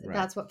Americanism. Right.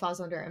 That's what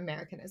falls under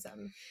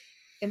Americanism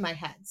in my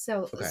head.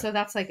 So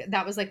that's like,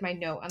 that was like my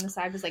note on the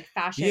side was like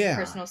fashion,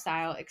 personal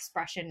style,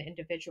 expression,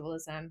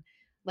 individualism.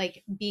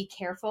 Like, be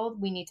careful.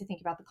 We need to think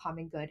about the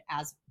common good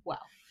as well.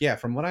 Yeah,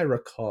 from what I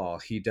recall,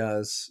 he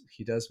does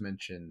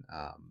mention,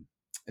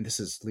 and this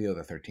is Leo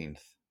the 13th,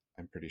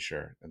 I'm pretty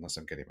sure, unless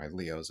I'm getting my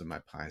Leos and my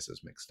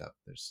Pisces mixed up.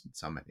 There's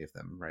so many of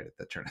them right at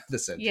the turn of the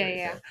century.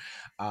 Yeah.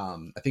 I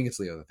think it's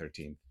Leo the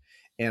 13th.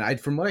 And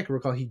from what I can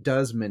recall, he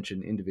does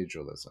mention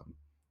individualism,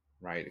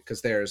 right?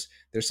 Because there's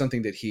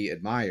something that he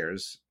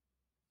admires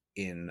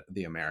in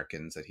the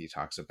Americans, that he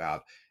talks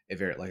about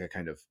a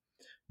kind of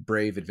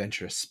brave,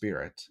 adventurous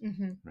spirit.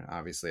 Right?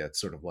 Obviously, that's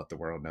sort of what the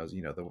world knows.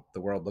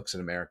 The world looks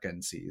at America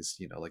and sees,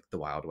 like the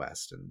Wild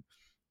West and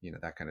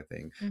that kind of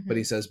thing. But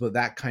he says, but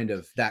that kind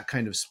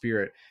of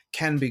spirit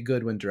can be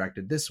good when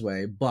directed this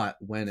way, but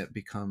when it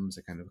becomes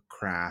a kind of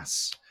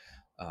crass,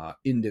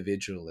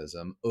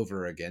 individualism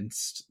over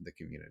against the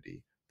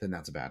community, then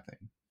that's a bad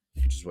thing,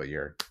 which is what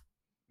you're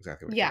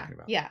exactly what you're talking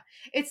about. Yeah.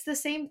 It's the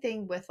same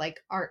thing with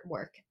like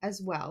artwork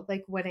as well.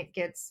 Like when it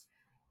gets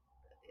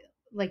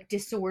like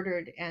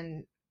disordered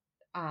and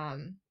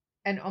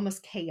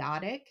almost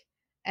chaotic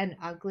and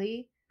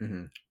ugly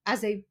mm-hmm.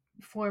 as a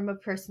form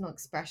of personal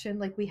expression,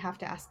 like we have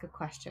to ask a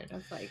question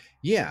of like,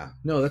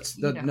 no,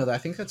 I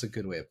think that's a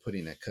good way of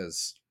putting it,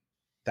 because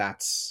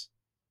that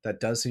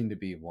does seem to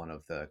be one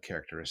of the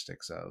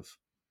characteristics of,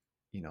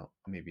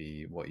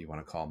 maybe what you want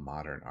to call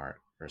modern art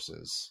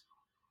versus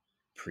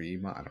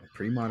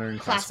pre-modern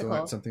classical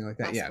art, something like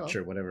that. Classical. Yeah,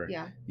 sure, whatever.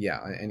 Yeah,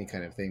 any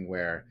kind of thing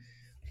where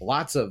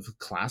lots of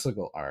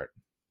classical art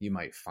you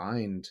might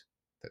find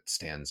that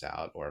stands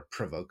out or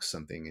provokes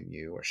something in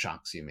you or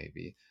shocks you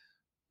maybe,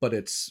 but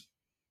it's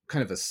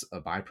kind of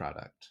a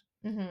byproduct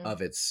mm-hmm.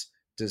 of its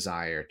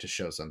desire to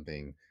show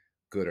something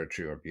good or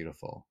true or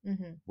beautiful.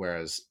 Mm-hmm.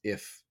 Whereas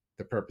if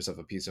the purpose of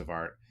a piece of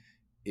art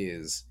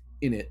is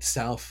in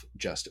itself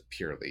just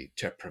purely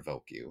to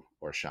provoke you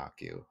or shock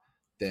you,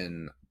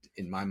 then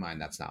in my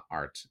mind that's not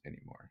art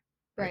anymore,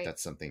 right?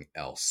 That's something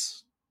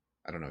else.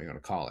 I don't know what you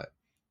want to call it,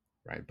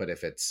 right? But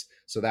if it's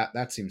so,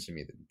 that seems to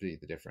me to be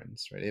the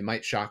difference, right? It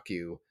might shock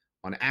you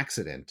on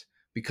accident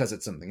because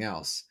it's something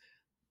else.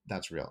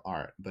 That's real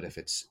art. But if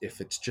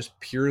it's just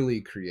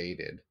purely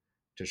created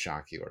to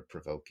shock you or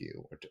provoke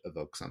you or to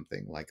evoke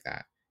something like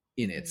that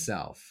in mm-hmm.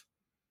 itself,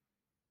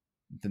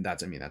 then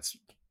that's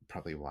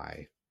probably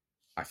why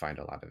I find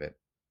a lot of it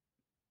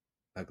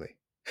ugly.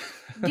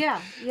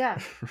 Yeah.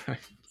 Right.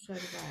 So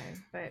did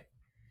I.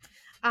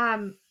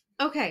 But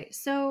okay,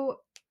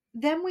 so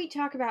then we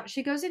talk about,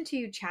 she goes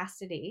into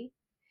chastity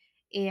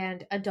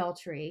and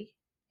adultery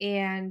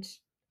and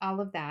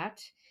all of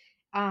that.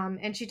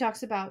 And she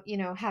talks about,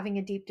 having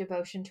a deep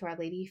devotion to Our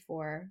Lady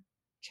for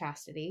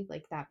chastity,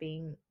 like that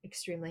being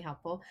extremely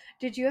helpful.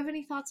 Did you have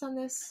any thoughts on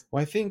this?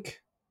 Well, I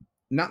think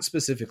not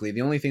specifically.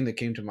 The only thing that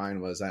came to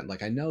mind was that,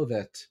 like, I know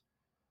that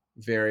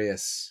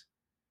various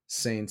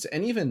saints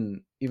and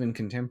even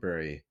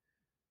contemporary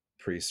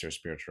priests or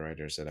spiritual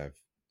writers that I've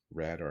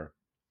read or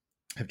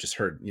have just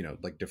heard,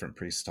 like different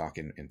priests talk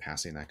in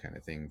passing, that kind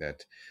of thing,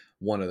 that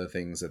one of the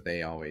things that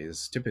they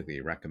always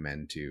typically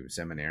recommend to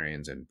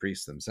seminarians and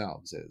priests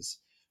themselves is,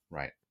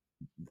 right,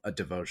 a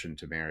devotion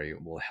to Mary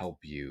will help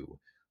you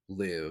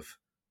live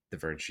the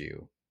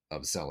virtue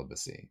of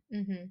celibacy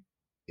mm-hmm.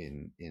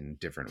 in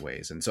different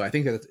ways. And so I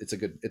think that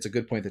it's a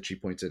good point that she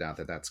points it out,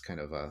 that that's kind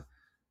of a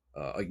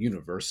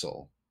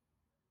universal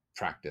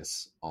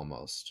practice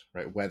almost,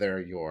 right?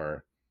 Whether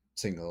you're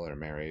single or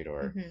married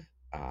or mm-hmm.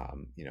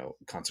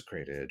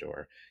 Consecrated,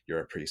 or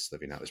you're a priest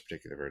living out this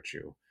particular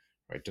virtue,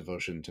 right?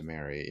 Devotion to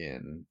Mary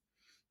in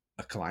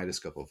a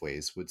kaleidoscope of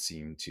ways would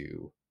seem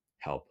to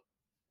help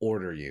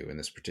order you in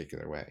this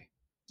particular way.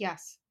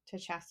 Yes, to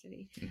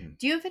chastity. Mm-hmm.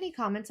 Do you have any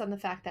comments on the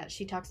fact that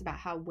she talks about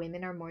how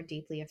women are more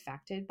deeply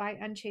affected by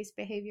unchaste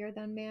behavior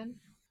than man?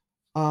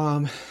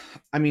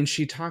 I mean,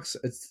 she talks,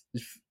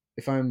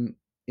 if I'm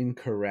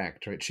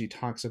incorrect, right, she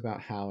talks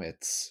about how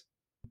it's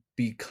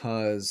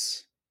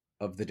because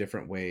of the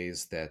different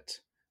ways that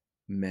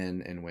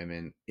men and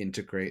women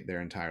integrate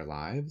their entire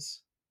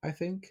lives, I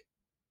think.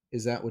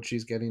 Is that what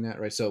she's getting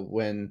at, right? So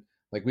when,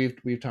 like,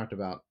 we've talked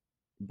about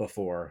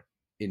before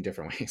in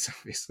different ways,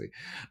 obviously,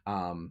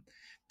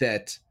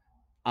 that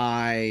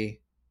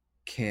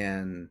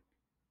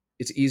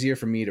it's easier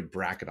for me to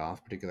bracket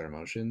off particular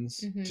emotions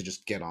mm-hmm. to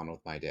just get on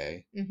with my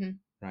day, mm-hmm.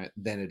 right,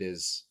 than it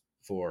is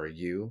for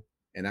you.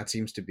 And that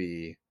seems to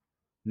be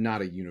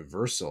not a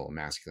universal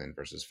masculine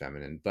versus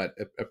feminine, but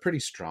a pretty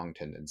strong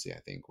tendency, I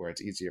think, where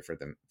it's easier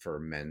for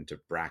men to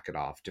bracket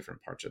off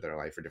different parts of their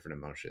life or different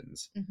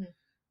emotions mm-hmm.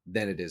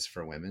 than it is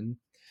for women.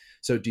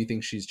 So do you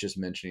think she's just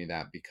mentioning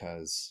that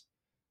because,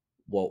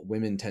 well,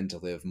 women tend to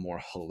live more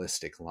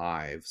holistic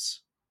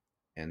lives,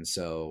 and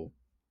so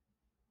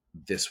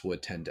this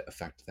would tend to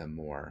affect them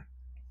more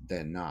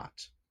than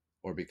not,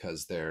 or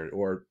because they're,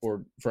 or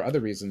for other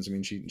reasons? I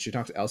mean, she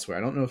talks elsewhere.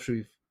 I don't know if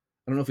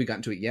we got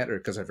into it yet, or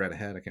because I've read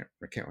ahead,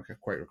 I can't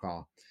quite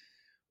recall,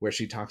 where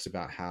she talks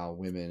about how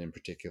women in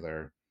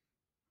particular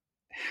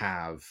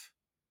have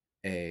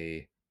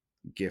a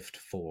gift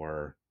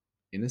for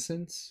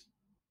innocence.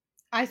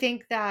 I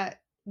think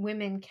that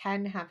women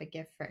can have a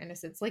gift for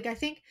innocence. Like, I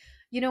think,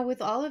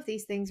 with all of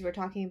these things we're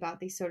talking about,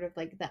 these sort of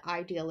like the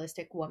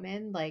idealistic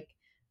woman, like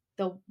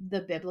the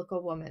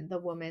biblical woman, the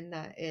woman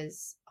that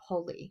is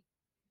holy,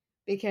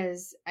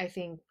 because I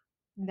think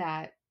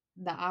that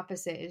the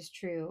opposite is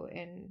true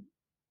in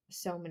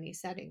so many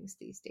settings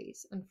these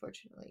days,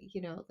 unfortunately.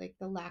 Like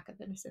the lack of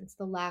innocence,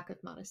 the lack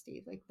of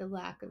modesty, like the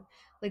lack of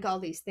like all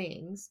these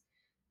things,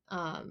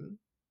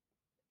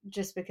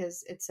 just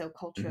because it's so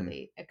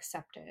culturally mm-hmm.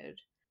 accepted.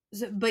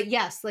 So, but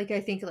yes, like I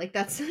think like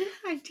that's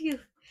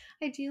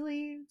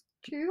ideally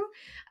true.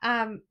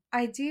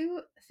 I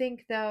do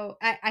think though,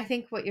 I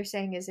think what you're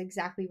saying is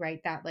exactly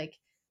right, that like,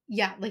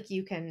 yeah, like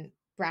you can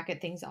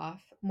bracket things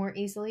off more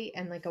easily,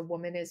 and like a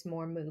woman is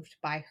more moved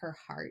by her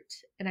heart,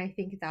 and I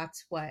think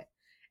that's what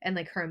and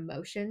like her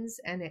emotions,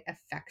 and it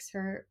affects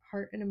her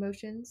heart and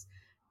emotions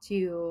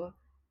to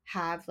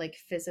have like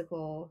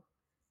physical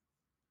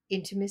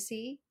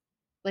intimacy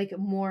like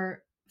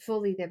more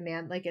fully than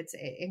man. Like it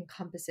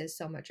encompasses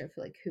so much of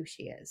like who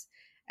she is.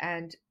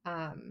 And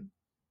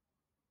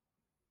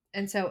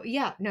so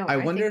yeah, no, I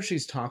wonder if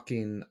she's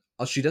talking,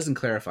 she doesn't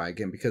clarify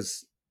again,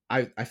 because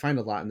I find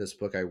a lot in this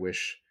book I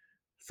wish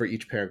for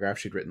each paragraph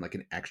she'd written like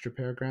an extra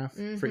paragraph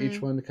for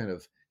each one to kind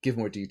of give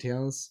more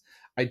details.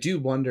 I do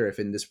wonder if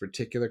in this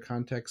particular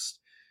context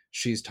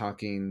she's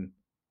talking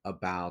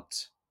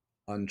about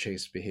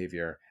unchaste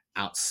behavior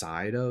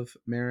outside of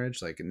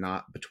marriage, like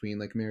not between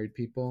like married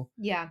people.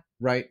 Yeah.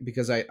 Right?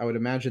 Because I would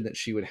imagine that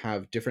she would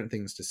have different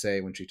things to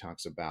say when she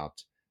talks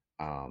about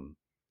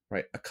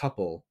right, a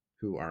couple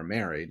who are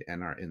married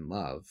and are in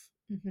love,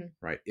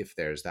 right? If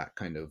there's that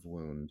kind of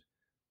wound,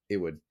 it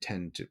would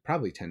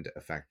probably tend to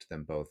affect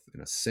them both in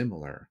a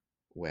similar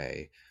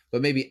way,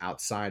 but maybe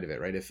outside of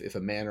it, right? If a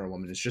man or a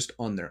woman is just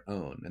on their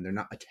own and they're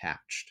not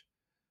attached,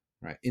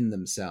 right, in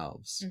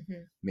themselves,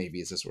 maybe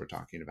is this what we're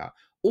talking about?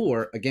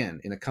 Or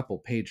again, in a couple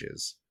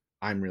pages,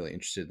 I'm really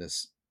interested in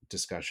this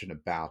discussion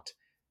about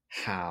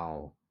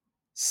how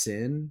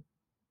sin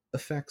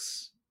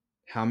affects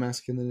how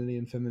masculinity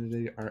and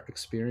femininity are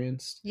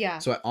experienced. Yeah.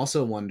 So I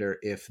also wonder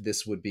if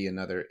this would be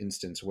another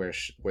instance where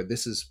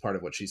this is part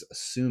of what she's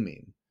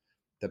assuming,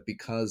 that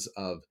because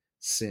of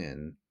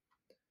sin,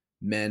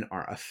 men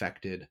are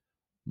affected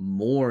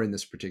more in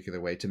this particular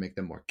way to make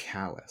them more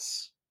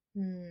callous.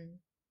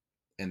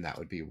 And that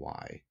would be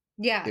why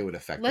it would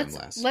affect them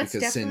less,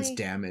 because sin's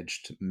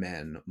damaged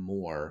men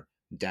more,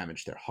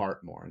 damaged their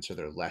heart more, and so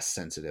they're less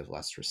sensitive,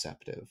 less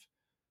receptive,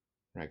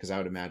 right? Because I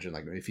would imagine,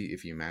 like, if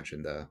you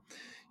imagine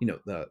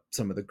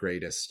some of the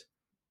greatest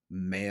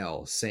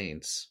male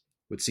saints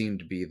would seem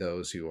to be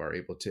those who are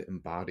able to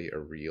embody a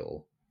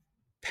real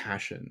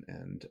passion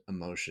and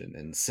emotion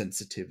and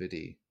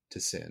sensitivity to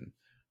sin,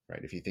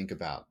 right? If you think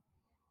about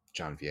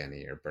John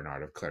Vianney or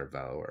Bernard of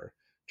Clairvaux or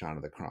John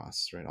of the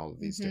Cross, right? All of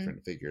these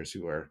different figures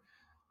who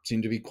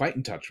seem to be quite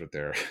in touch with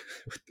their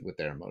with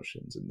their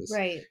emotions in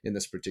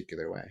this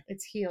particular way.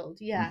 It's healed.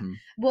 Yeah.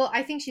 Well,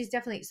 I think she's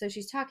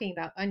talking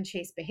about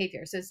unchaste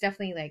behavior. So it's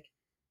definitely like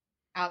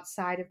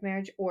outside of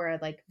marriage or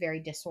like very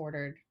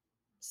disordered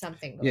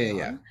something going on.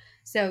 Yeah.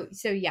 So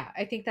yeah,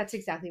 I think that's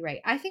exactly right.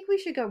 I think we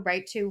should go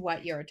right to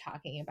what you're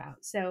talking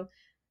about. So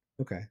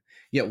okay.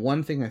 Yeah,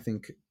 one thing I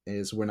think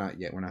is we're not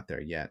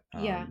there yet.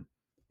 Yeah.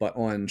 But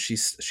she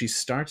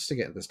starts to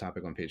get this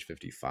topic on page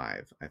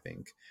 55, I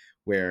think,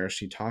 where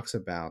she talks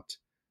about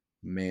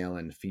male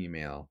and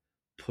female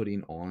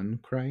putting on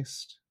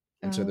Christ.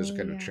 And so there's a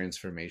kind of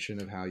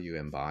transformation of how you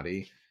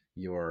embody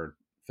your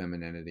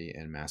femininity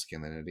and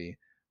masculinity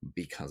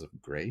because of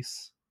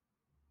grace.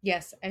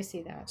 Yes, I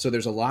see that. So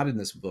there's a lot in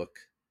this book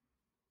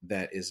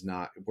that is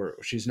not where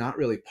she's not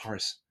really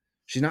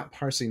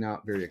parsing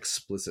out very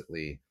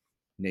explicitly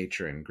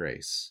nature and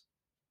grace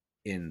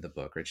in the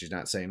book, right? She's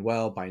not saying,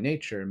 well, by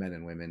nature, men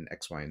and women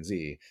X, Y, and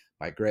Z.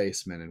 By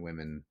grace, men and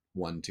women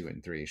 1, 2,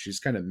 and 3. She's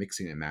kind of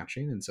mixing and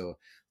matching, and so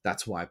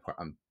that's why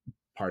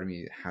part of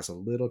me has a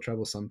little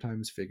trouble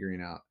sometimes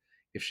figuring out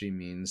if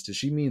does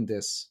she mean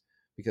this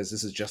because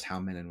this is just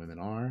how men and women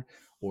are,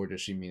 or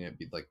does she mean it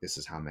be like this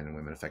is how men and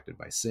women affected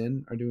by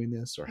sin are doing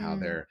this, or how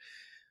they're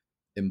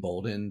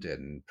emboldened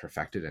and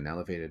perfected and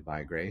elevated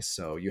by grace?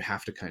 So you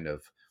have to kind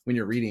of, when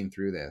you're reading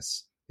through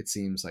this, it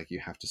seems like you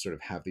have to sort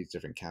of have these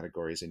different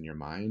categories in your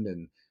mind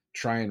and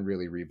try and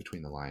really read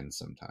between the lines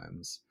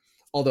sometimes.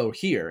 Although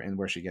here, and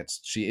where she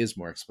is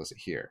more explicit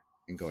here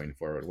in going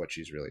forward what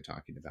she's really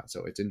talking about.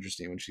 So it's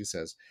interesting when she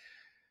says,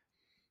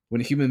 when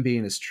a human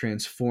being is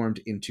transformed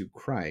into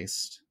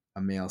Christ,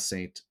 a male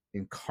saint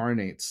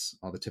incarnates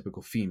all the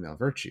typical female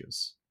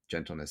virtues,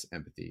 gentleness,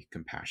 empathy,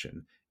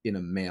 compassion, in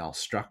a male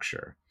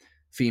structure.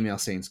 Female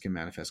saints can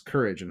manifest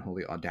courage and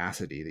holy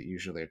audacity that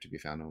usually are to be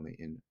found only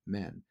in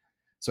men.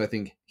 So I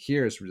think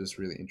here's this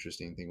really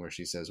interesting thing where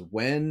she says,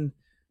 when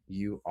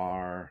you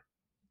are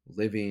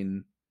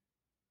living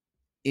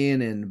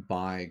in and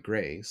by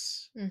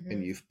grace,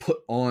 and you've put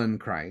on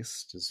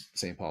Christ, as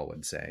St. Paul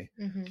would say,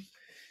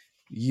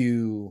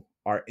 you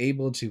are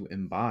able to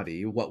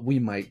embody what we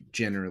might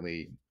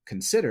generally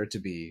consider to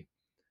be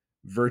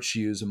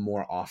virtues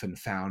more often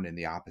found in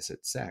the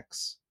opposite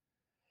sex.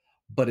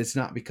 But it's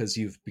not because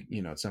you've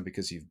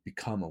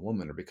become a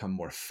woman or become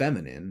more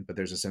feminine, but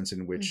there's a sense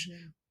in which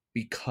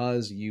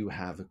because you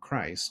have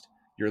Christ,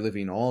 you're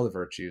living all the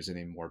virtues in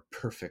a more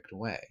perfect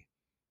way.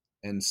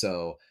 And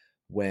so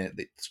when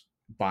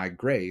by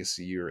grace,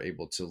 you're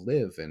able to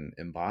live and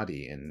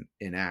embody and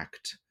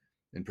enact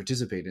and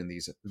participate in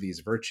these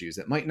virtues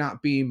that might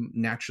not be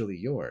naturally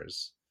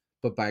yours,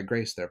 but by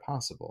grace they're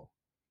possible,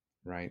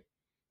 right?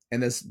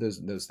 And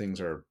those things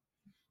are,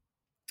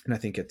 and I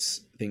think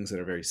it's things that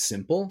are very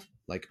simple,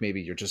 like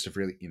maybe you're just a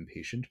really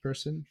impatient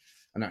person.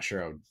 I'm not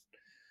sure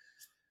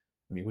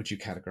would you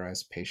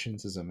categorize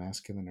patience as a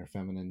masculine or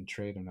feminine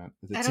trait or not?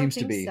 It seems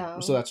to be.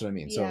 So that's what I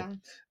mean. Yeah.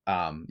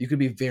 So you could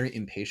be a very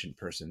impatient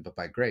person, but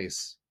by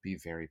grace, be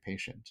very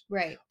patient.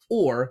 Right.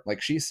 Or,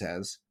 like she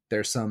says,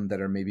 there's some that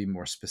are maybe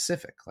more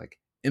specific, like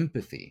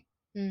empathy,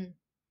 right,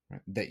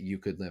 that you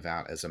could live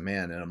out as a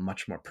man in a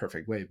much more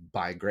perfect way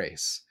by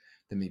grace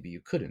than maybe you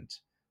couldn't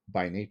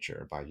by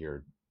nature, by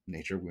your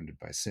nature wounded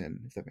by sin,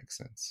 if that makes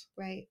sense.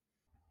 Right.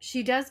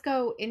 She does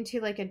go into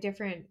like a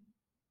different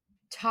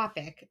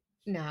topic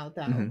now,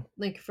 though,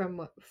 like from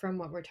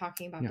what we're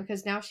talking about,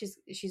 because now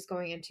she's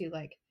going into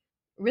like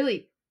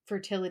really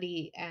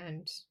fertility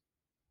and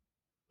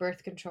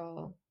birth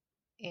control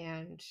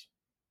and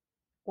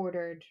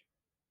ordered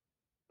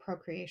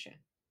procreation.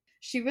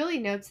 She really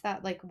notes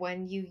that like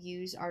when you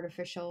use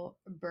artificial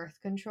birth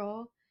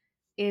control,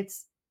 it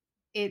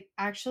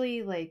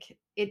actually like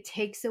it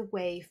takes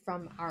away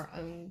from our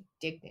own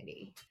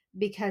dignity,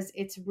 because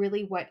it's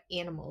really what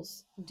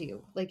animals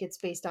do. Like it's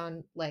based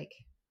on like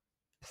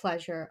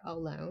pleasure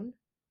alone.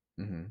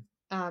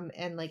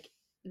 And like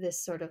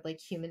this sort of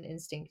like human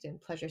instinct and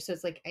pleasure. So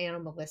it's like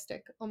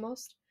animalistic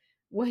almost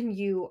when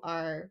you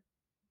are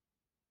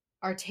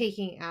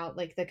taking out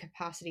like the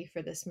capacity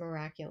for this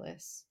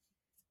miraculous,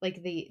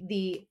 like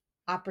the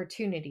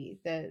opportunity,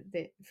 the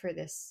for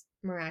this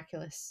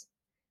miraculous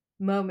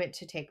moment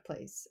to take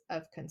place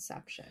of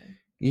conception.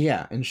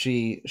 Yeah, and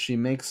she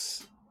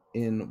makes,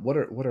 in what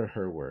are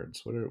her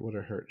words? What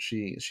are her,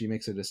 she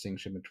makes a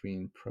distinction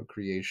between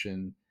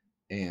procreation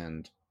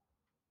and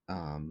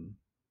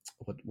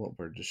what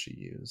word does she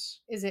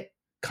use? Is it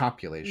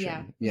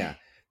copulation? Yeah.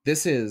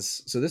 This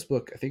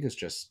book I think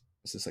is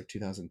like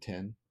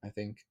 2010, I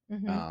think.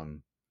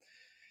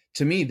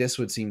 To me, this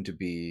would seem to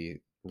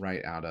be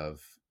right out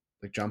of,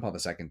 like, John Paul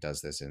II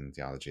does this in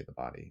Theology of the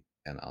Body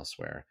and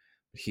elsewhere.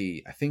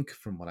 He, I think,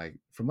 from what I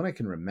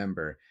can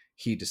remember,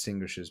 he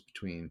distinguishes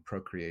between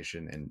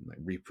procreation and like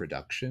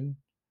reproduction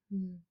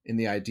in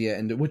the idea,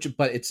 and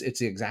but it's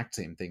the exact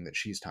same thing that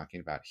she's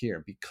talking about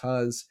here.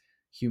 Because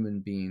human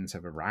beings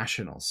have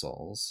irrational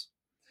souls,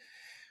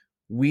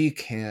 we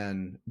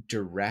can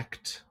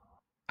direct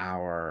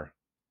our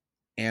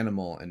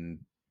animal and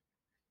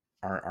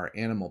our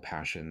animal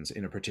passions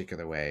in a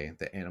particular way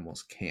that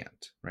animals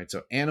can't, right?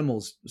 So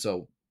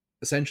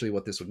essentially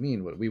what this would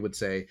mean, what we would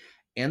say,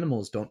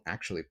 animals don't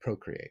actually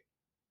procreate.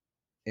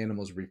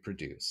 Animals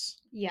reproduce.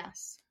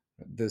 Yes.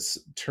 This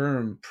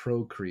term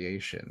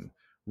procreation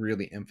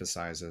really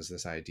emphasizes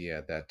this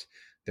idea that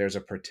there's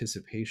a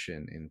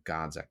participation in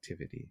God's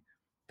activity,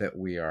 that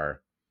we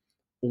are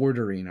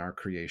ordering our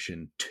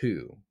creation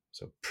to,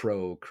 so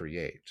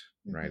procreate,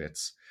 right?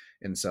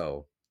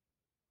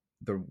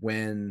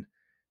 When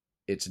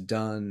it's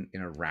done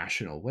in a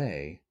rational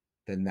way,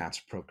 then that's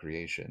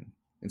procreation.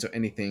 And so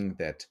anything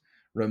that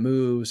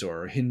removes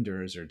or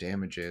hinders or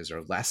damages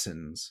or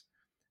lessens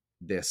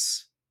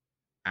this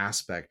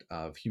aspect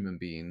of human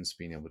beings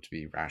being able to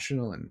be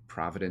rational and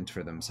provident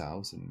for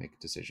themselves and make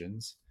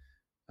decisions,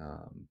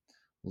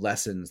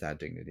 lessens that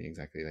dignity,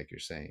 exactly like you're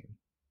saying,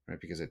 right?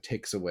 Because it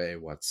takes away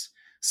what's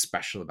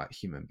special about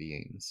human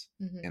beings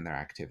and their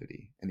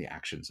activity and the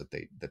actions that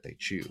they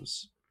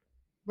choose.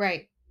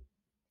 Right.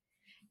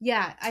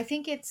 Yeah, I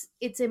think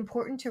it's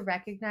important to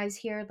recognize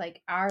here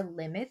like our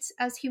limits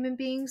as human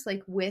beings,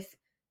 like with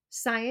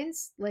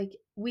science. Like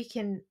we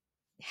can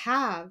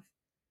have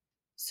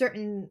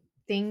certain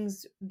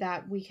things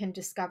that we can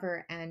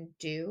discover and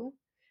do,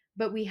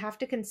 but we have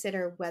to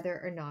consider whether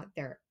or not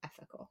they're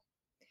ethical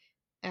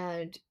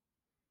and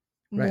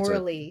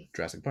morally. So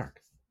Jurassic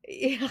Park.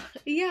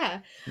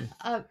 Yeah.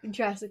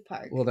 Jurassic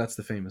Park. Well, that's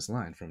the famous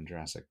line from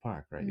Jurassic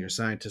Park, right? Your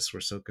scientists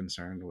were so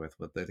concerned with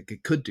what they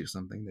could do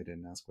something, they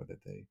didn't ask whether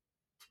they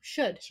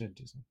should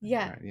do something.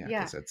 Yeah, right?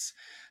 Yeah, because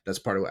that's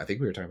part of what I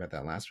think we were talking about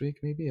that last week,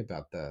 maybe,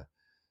 about the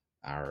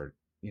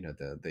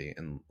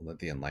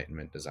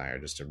Enlightenment desire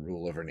just to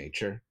rule over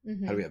nature.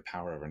 How do we have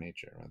power over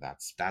nature? Well,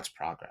 that's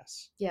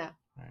progress. Yeah.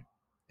 Right.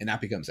 And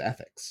that becomes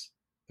ethics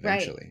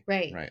eventually.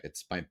 Right.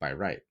 It's by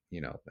right.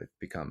 It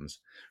becomes,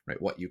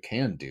 right, what you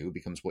can do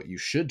becomes what you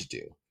should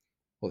do.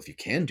 Well, if you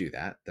can do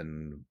that,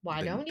 then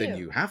then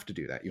you have to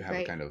do that. You have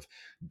a kind of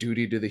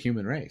duty to the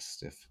human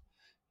race, if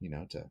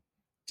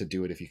to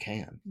do it if you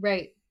can.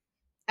 Right.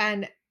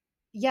 And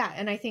yeah,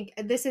 and I think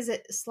this is a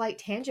slight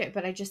tangent,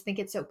 but I just think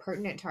it's so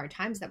pertinent to our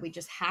times that we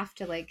just have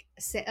to like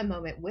sit a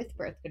moment with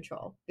birth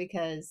control,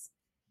 because,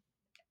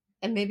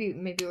 and maybe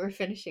we're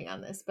finishing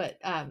on this, but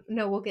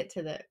no, we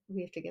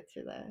have to get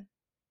through the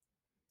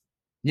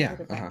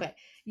but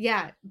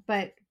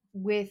but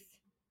with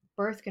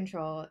birth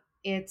control,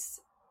 it's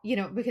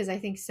because I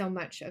think so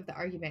much of the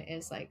argument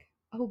is like,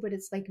 oh, but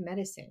it's like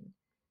medicine,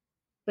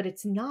 but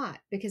it's not,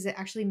 because it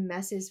actually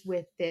messes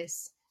with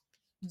this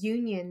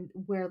union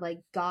where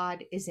like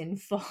God is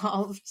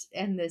involved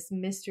and this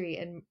mystery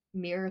and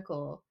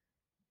miracle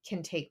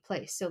can take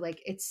place. So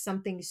like it's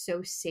something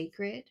so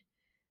sacred,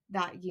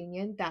 that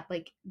union, that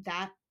like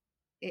that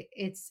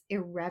it's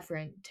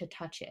irreverent to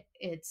touch it.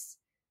 It's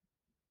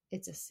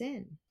a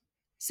sin.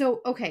 So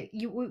okay,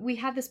 we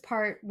had this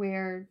part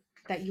where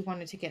that you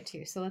wanted to get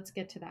to, so let's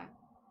get to that.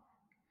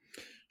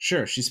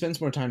 Sure. She spends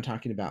more time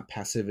talking about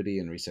passivity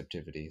and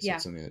receptivity. So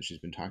it's something that she's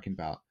been talking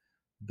about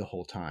the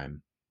whole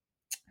time.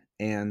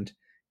 And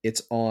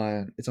It's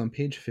on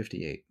page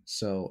 58.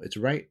 So it's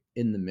right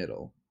in the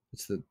middle.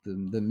 It's the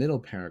middle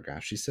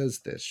paragraph. She says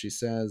this. She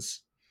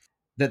says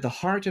that the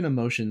heart and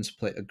emotions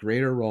play a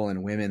greater role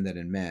in women than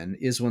in men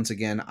is once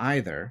again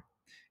either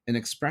an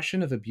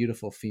expression of a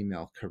beautiful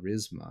female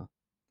charisma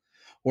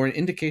or an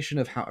indication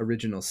of how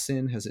original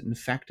sin has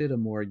infected a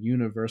more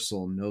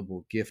universal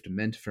noble gift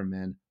meant for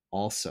men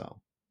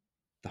also.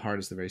 The heart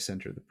is the very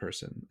center of the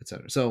person,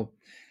 etc. So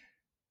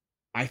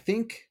I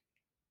think,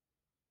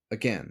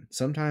 again,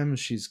 sometimes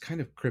she's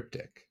kind of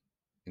cryptic,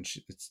 and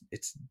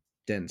it's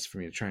dense for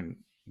me to try and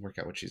work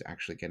out what she's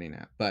actually getting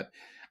at. But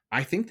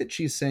I think that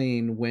she's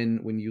saying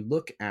when you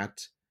look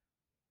at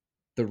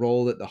the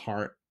role that the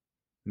heart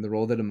and the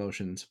role that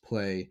emotions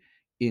play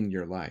in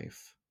your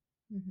life,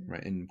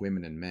 right, in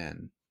women and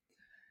men,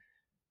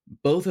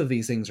 both of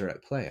these things are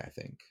at play.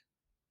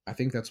 I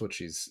think that's what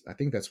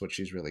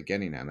she's really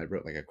getting at. And I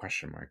wrote like a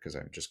question mark because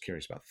I'm just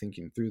curious about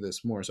thinking through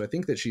this more. So I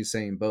think that she's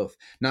saying both.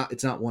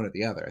 It's not one or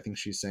the other. I think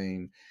she's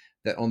saying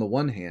that on the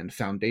one hand,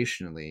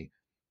 foundationally,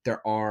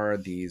 there are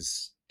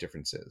these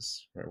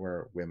differences, right,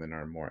 where women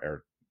are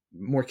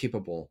more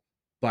capable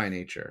by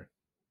nature,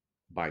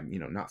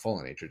 not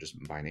fallen nature,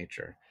 just by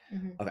nature,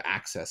 of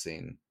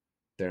accessing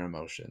their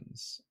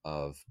emotions,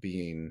 of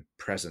being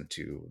present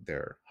to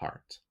their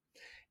heart.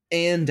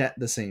 And at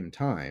the same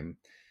time,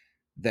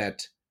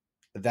 that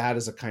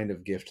is a kind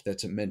of gift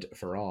that's meant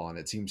for all, and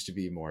it seems to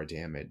be more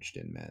damaged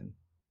in men.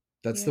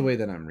 That's the way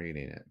that I'm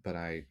reading it, but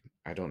I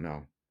don't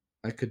know.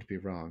 I could be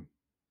wrong.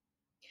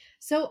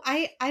 So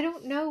I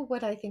don't know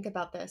what I think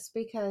about this,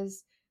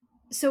 because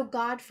so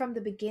God from the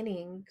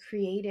beginning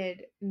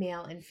created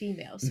male and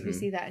female. So we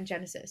see that in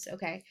Genesis,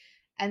 okay?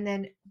 And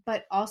then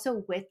but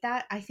also with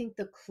that, I think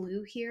the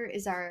clue here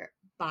is our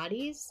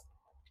bodies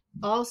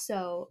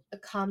also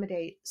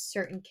accommodate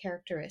certain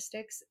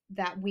characteristics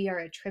that we are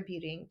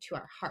attributing to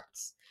our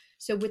hearts.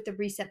 So with the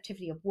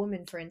receptivity of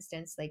woman, for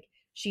instance, like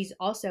she's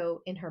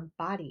also in her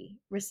body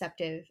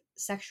receptive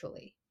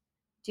sexually.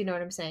 Do you know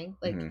what I'm saying?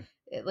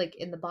 Like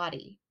in the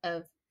body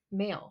of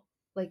male,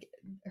 like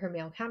her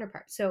male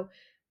counterpart. So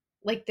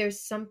like there's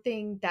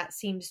something that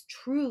seems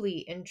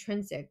truly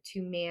intrinsic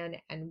to man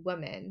and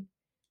woman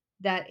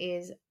that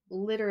is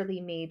literally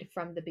made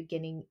from the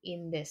beginning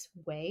in this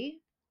way.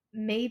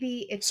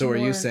 Maybe it's so are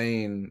you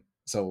saying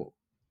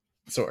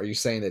are you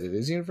saying that it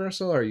is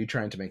universal, or are you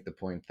trying to make the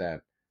point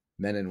that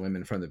men and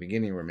women from the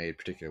beginning were made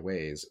particular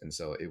ways, and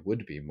so it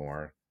would be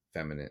more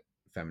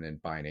feminine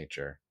by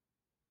nature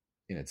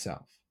in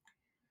itself?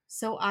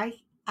 So I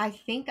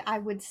think I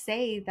would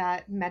say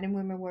that men and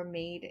women were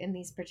made in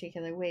these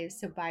particular ways.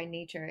 So by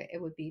nature, it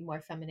would be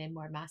more feminine,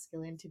 more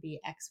masculine to be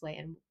X way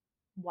and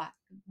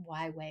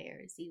Y way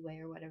or Z way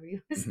or whatever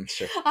you was.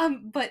 Sure.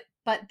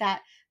 But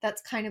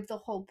that's kind of the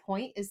whole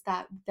point, is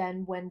that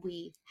then when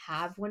we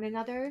have one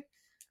another,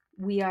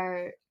 we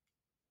are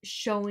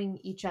showing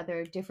each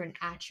other different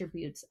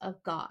attributes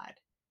of God.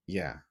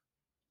 Yeah.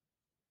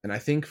 And I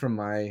think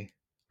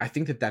I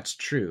think that that's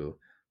true,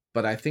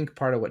 but I think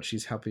part of what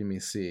she's helping me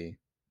see,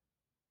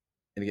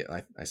 and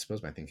again, I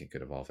suppose my thinking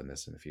could evolve in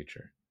this in the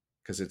future,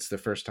 because it's the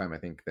first time I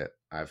think that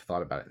I've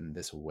thought about it in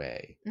this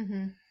way.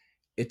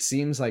 It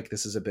seems like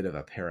this is a bit of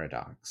a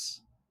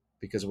paradox,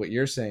 because what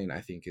you're saying,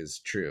 I think, is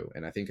true,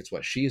 and I think it's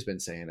what she's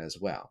been saying as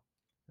well,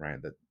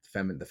 right? That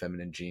the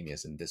feminine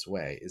genius in this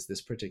way is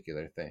this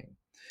particular thing.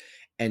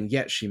 And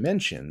yet she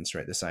mentions,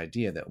 right, this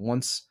idea that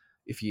once,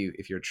 if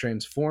you're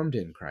transformed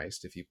in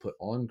Christ, if you put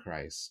on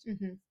Christ,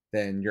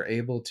 then you're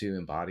able to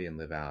embody and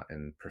live out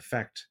and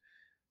perfect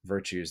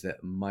virtues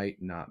that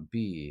might not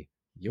be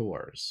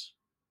yours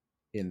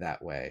in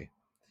that way.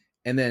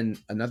 And then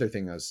another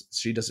thing is,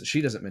 she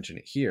doesn't mention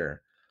it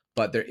here,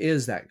 but there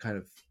is that kind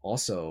of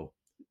also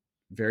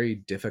very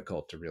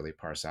difficult to really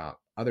parse out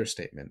other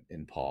statement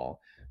in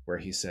Paul, where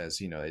he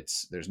says,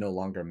 there's no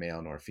longer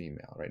male nor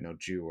female, right? No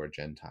Jew or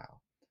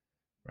Gentile,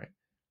 right?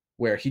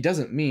 Where he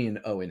doesn't mean,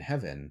 in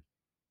heaven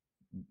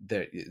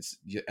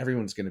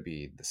everyone's going to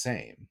be the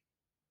same.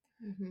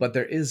 But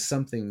there is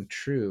something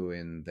true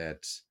in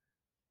that,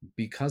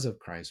 because of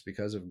Christ,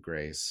 because of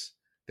grace,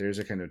 there's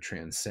a kind of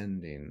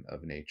transcending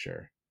of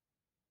nature.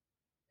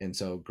 And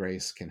so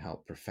grace can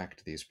help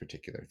perfect these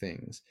particular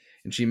things.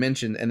 And she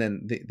mentioned, and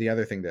then the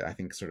other thing that I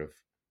think sort of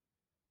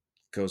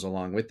goes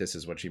along with this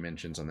is what she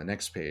mentions on the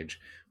next page,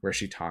 where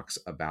she talks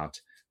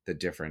about the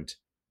different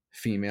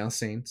female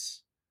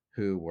saints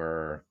who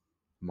were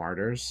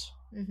martyrs,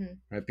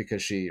 right?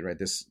 Because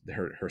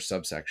her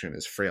subsection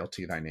is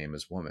frailty, thy name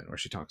is woman, where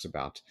she talks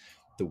about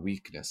the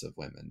weakness of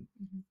women.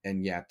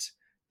 And yet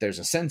there's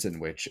a sense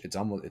in which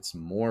it's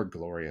more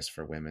glorious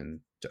for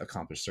women to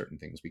accomplish certain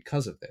things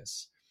because of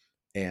this.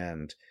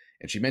 And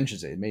she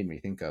mentions it made me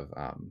think of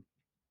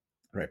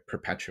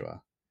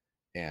Perpetua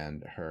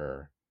and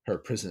her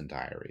prison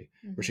diary,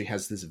 where she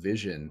has this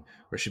vision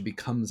where she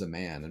becomes a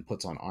man and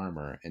puts on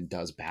armor and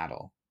does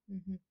battle,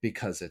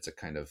 because it's a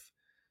kind of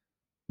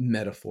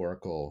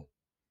metaphorical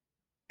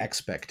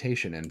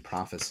expectation and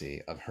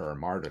prophecy of her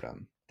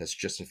martyrdom that's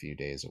just a few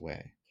days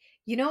away.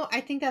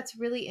 I think that's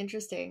really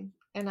interesting.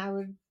 And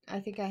I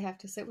think I have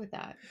to sit with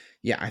that.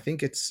 Yeah, I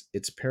think it's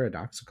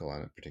paradoxical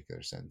in a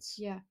particular sense.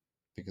 Yeah.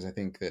 Because I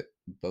think that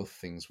both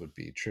things would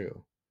be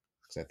true.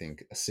 Because I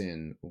think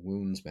sin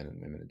wounds men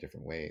and women in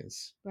different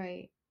ways.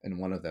 Right. And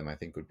one of them, I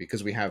think, would be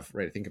because we have,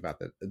 right, think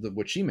about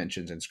what she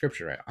mentions in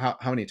Scripture, right?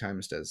 How many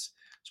times does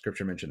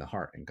Scripture mention the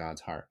heart and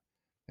God's heart?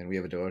 And we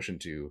have a devotion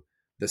to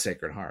the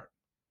Sacred Heart,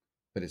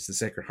 but it's the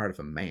Sacred Heart of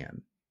a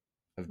man,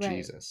 of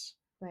Jesus,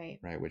 right?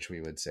 Which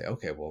we would say,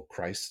 okay, well,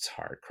 Christ's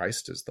heart,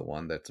 Christ is the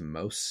one that's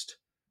most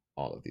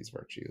all of these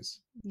virtues.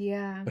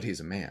 Yeah. But he's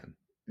a man.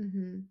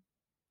 Mm-hmm.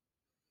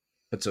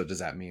 But so does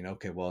that mean,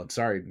 okay, well,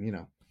 sorry,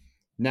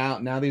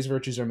 now these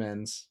virtues are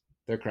men's,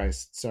 they're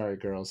Christ. Sorry,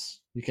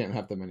 girls, you can't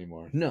have them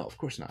anymore. No, of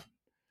course not.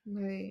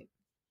 Right.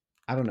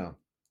 I don't know.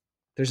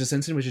 There's a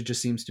sense in which it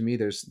just seems to me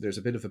there's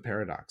a bit of a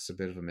paradox, a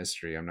bit of a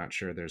mystery. I'm not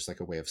sure there's like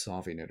a way of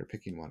solving it or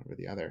picking one over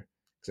the other,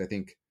 because I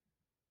think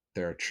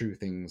there are true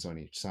things on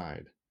each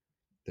side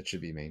that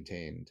should be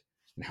maintained,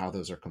 and how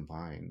those are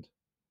combined.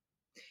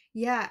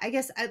 Yeah, I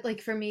guess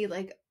like for me,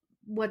 like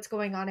what's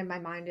going on in my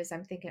mind is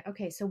I'm thinking,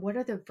 okay, so what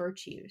are the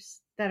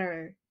virtues that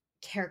are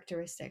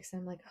characteristics?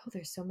 And I'm like, oh,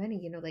 there's so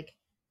many, like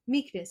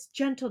meekness,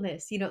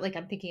 gentleness, like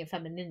I'm thinking of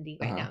femininity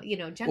right now,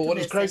 gentleness. Well, what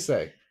does Christ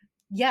say?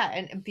 Yeah,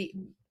 and be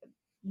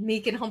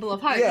meek and humble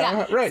of heart.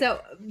 Yeah, right. So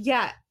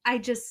yeah,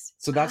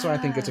 so that's why I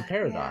think it's a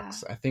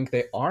paradox. Yeah. I think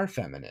they are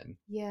feminine.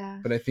 Yeah.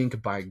 But I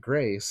think by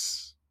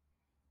grace,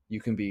 you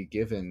can be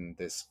given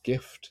this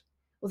gift.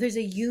 Well, there's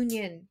a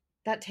union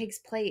that takes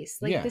place.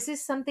 Like this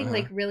is something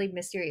like really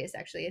mysterious,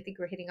 actually. I think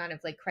we're hitting on of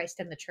like Christ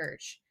and the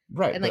church.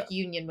 Right. And like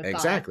union with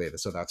exactly. God.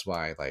 So that's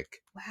why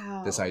like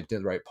wow. This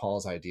idea, right,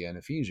 Paul's idea in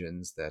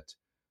Ephesians that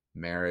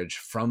marriage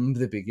from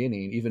the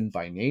beginning, even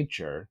by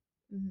nature,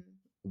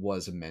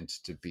 was meant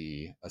to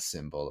be a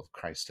symbol of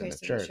Christ and the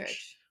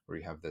church, where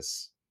you have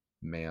this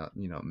male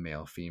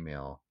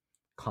female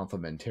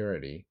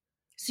complementarity.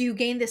 So you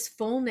gain this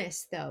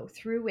fullness though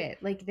through it,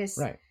 like this,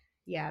 right?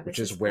 Yeah, which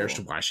is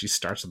why she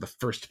starts on the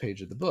first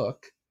page of the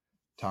book,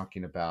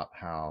 talking about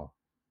how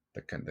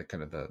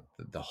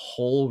the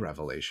whole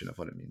revelation of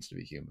what it means to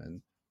be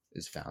human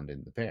is found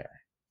in the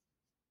pair.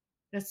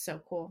 That's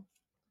so cool.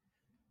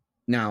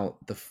 Now,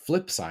 the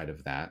flip side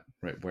of that,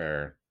 right,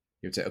 where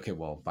you would say, okay,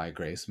 well, by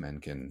grace, men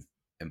can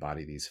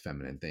embody these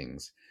feminine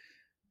things.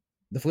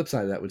 The flip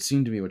side of that would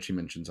seem to be what she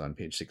mentions on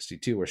page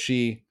 62, where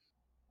she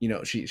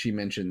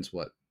mentions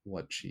what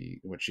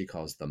she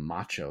calls the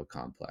macho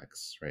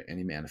complex, right?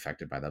 Any man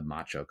affected by the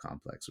macho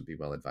complex would be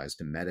well advised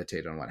to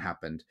meditate on what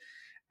happened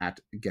at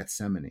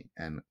Gethsemane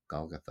and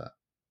Golgotha.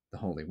 The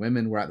holy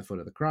women were at the foot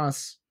of the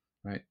cross,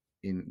 right?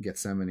 In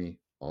Gethsemane,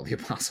 all the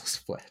apostles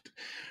fled,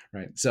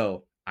 right?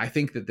 So I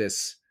think that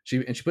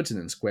she puts it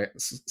in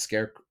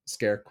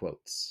scare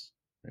quotes,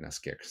 right? Not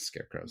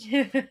scarecrows,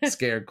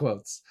 scare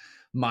quotes,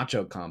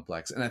 macho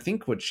complex. And I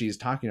think what she's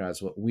talking about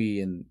is what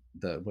we in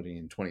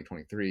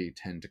 2023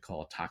 tend to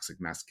call toxic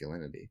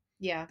masculinity.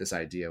 Yeah. This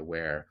idea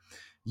where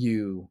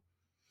you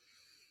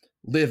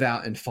live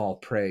out and fall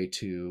prey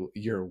to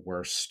your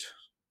worst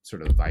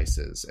sort of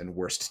vices and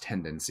worst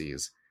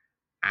tendencies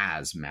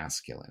as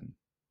masculine,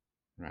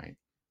 right?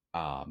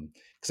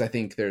 Because I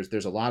think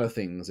there's a lot of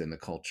things in the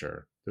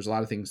culture. There's a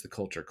lot of things the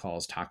culture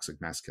calls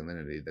toxic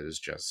masculinity that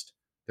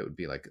would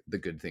be like the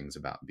good things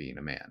about being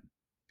a man,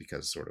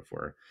 because sort of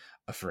we're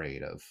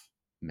afraid of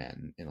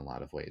men in a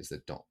lot of ways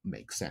that don't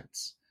make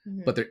sense.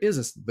 Mm-hmm.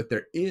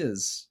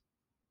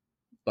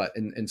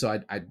 So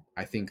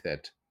I think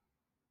that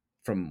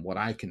from what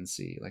I can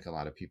see, like a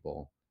lot of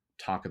people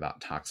talk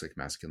about toxic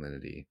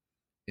masculinity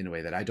in a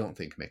way that I don't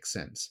think makes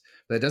sense.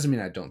 But that doesn't mean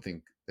that I don't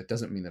think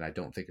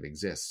it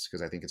exists,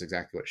 because I think it's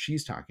exactly what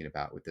she's talking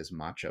about with this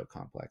macho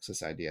complex,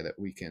 this idea that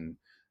we can,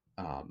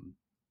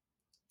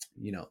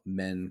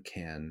 men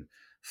can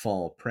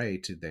fall prey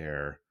to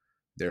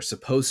they're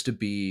supposed to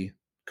be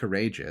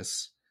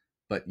courageous,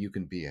 but you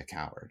can be a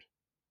coward,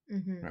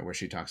 right? Where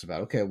she talks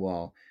about, okay,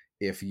 well,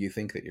 if you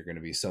think that you're going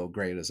to be so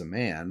great as a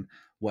man,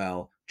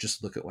 well,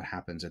 just look at what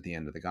happens at the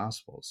end of the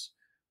Gospels,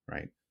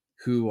 right?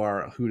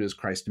 Who does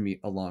Christ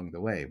meet along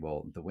the way?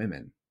 Well, the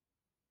women,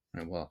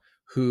 right? Well,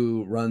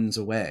 who runs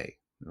away?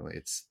 Well,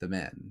 it's the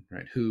men,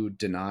 right? Who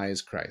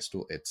denies Christ?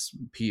 Well, it's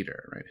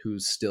Peter, right?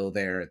 Who's still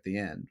there at the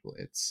end? Well,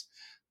 it's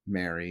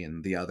Mary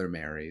and the other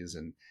Marys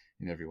and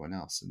everyone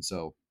else. And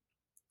so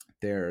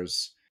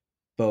there's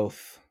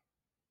both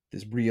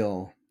this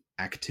real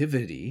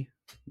activity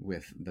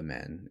with the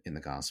men in the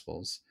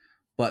Gospels,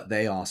 but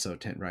they also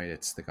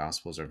the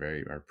Gospels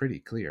are pretty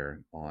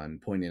clear on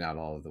pointing out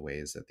all of the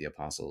ways that the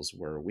apostles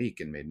were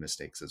weak and made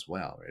mistakes as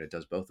well, right? It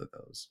does both of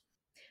those.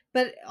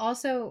 But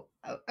also,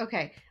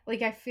 okay,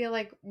 like I feel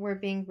like we're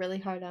being really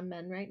hard on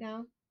men right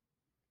now.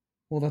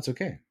 Well, that's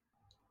okay.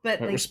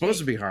 But we're supposed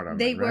to be hard on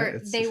men, right?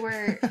 They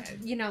were,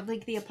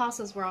 like the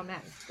apostles were all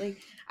men. Like,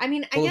 I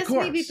mean, I guess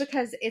maybe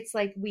because it's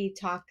like we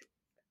talk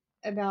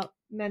about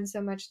men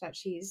so much that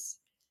she's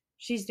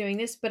doing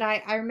this. But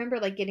I remember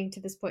like getting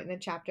to this point in the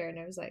chapter and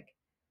I was like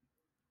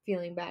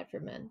feeling bad for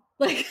men.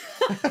 Like,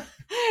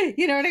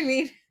 you know what I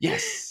mean?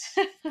 Yes.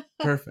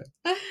 Perfect.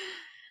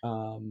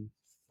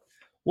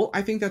 Well,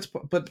 I think that's,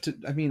 but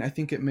I mean, I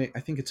think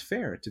it's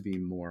fair to be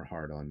more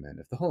hard on men.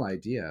 If the whole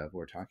idea of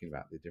we're talking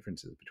about the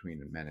differences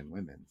between men and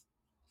women,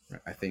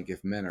 right? I think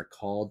if men are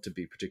called to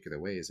be particular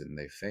ways and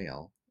they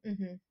fail,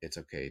 Mm-hmm. it's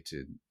okay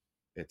to,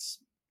 it's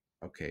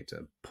okay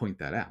to point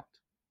that out.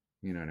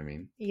 You know what I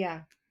mean?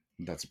 Yeah.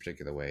 That's a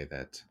particular way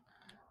that's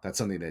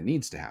something that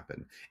needs to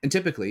happen. And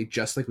typically,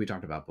 just like we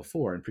talked about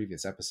before in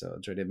previous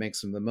episodes, right? It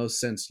makes the most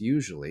sense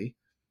usually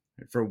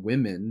for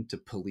women to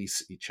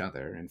police each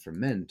other and for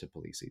men to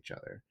police each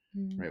other,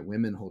 Mm-hmm. right?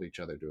 Women hold each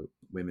other to,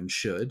 women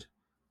should,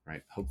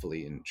 right?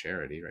 Hopefully in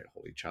charity, right?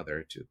 Hold each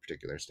other to a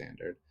particular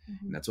standard.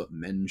 Mm-hmm. And that's what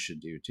men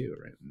should do too,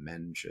 right?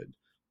 Men should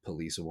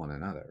police one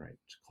another, right?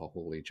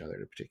 Hold each other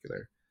to a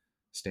particular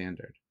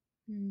standard.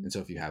 Mm-hmm. And so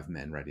if you have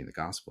men writing the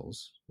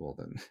gospels, well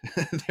then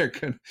they're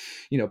going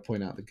to,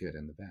 point out the good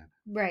and the bad.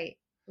 Right.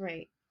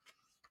 Right.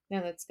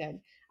 No, that's good.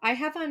 I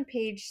have on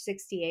page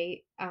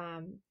 68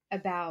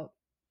 about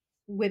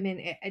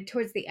women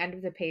towards the end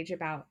of the page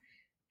about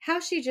how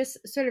she just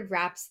sort of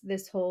wraps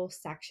this whole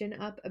section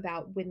up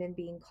about women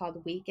being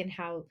called weak and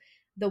how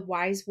the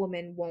wise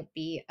woman won't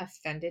be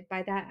offended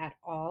by that at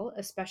all,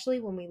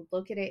 especially when we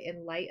look at it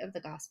in light of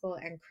the gospel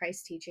and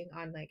Christ's teaching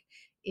on like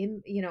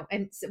and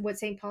what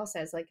St. Paul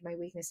says, like my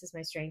weakness is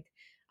my strength.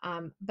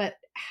 But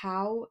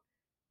how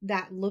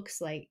that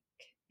looks like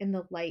in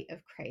the light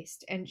of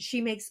Christ. And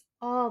she makes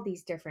all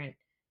these different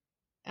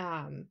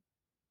um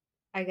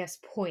I guess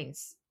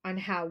points on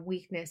how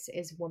weakness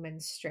is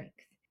woman's strength,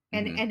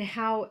 Mm-hmm. and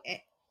how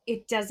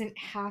it doesn't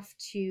have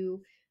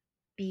to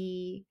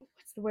be,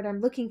 what's the word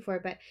I'm looking for,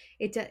 but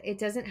it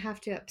doesn't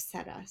have to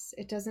upset us.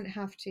 It doesn't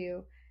have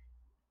to,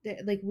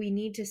 like, we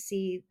need to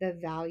see the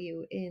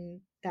value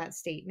in that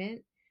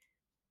statement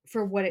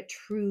for what it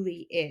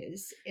truly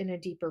is in a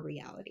deeper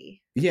reality.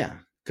 Yeah,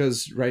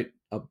 because right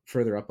up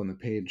further up on the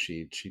page,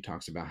 she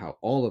talks about how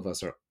all of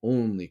us are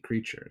only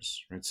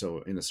creatures, right?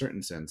 So in a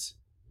certain sense,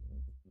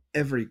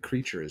 every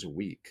creature is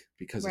weak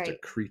because it's a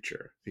Right.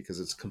 creature,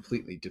 because it's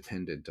completely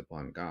dependent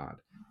upon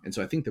God. And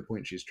so I think the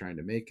point she's trying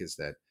to make is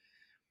that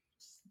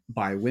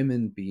by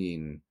women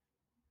being,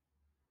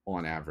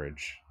 on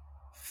average,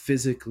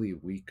 physically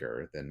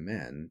weaker than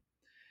men,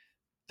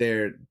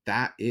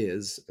 that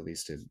is, at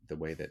least in the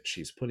way that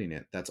she's putting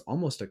it, that's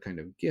almost a kind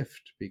of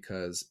gift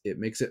because it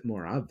makes it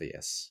more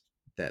obvious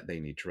that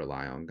they need to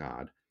rely on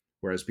God.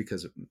 Whereas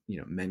because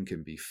men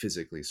can be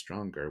physically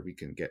stronger, we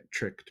can get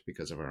tricked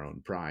because of our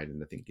own pride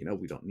into thinking, oh,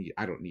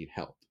 I don't need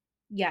help.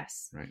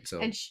 Yes. Right. So,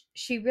 and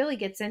she really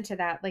gets into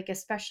that, like,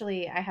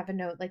 especially I have a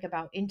note like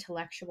about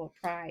intellectual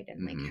pride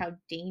and like how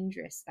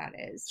dangerous that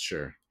is.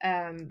 Sure.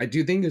 I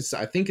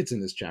think it's in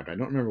this chapter. I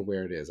don't remember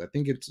where it is. I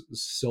think it's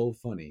so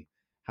funny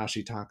how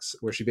she talks,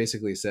 where she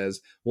basically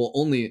says, well,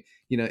 only,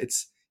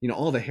 it's,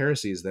 all the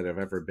heresies that have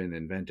ever been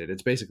invented,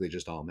 it's basically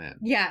just all men.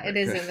 Yeah, right? It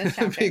is in this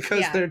chapter.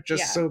 Because they're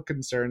just so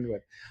concerned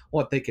with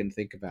what they can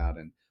think about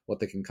and what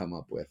they can come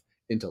up with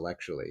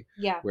intellectually.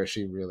 Yeah. Where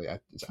she really, I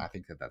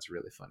think that's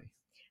really funny.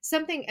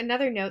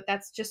 Another note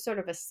that's just sort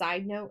of a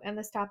side note on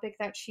this topic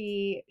that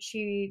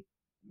she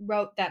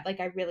wrote that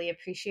like I really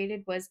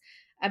appreciated was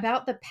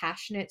about the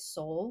passionate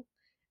soul,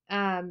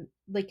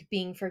 like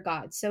being for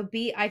God. So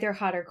be either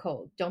hot or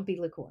cold. Don't be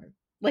lukewarm.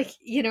 Like,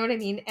 you know what I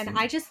mean? And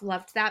I just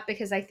loved that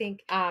because I think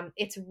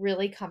it's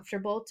really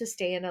comfortable to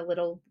stay in a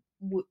little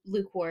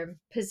lukewarm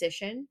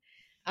position,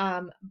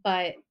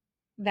 but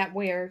that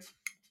we're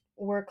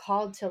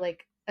called to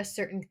like a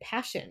certain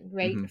passion,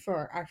 right,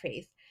 for our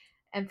faith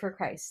and for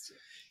Christ.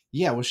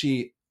 Yeah, well,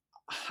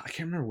 I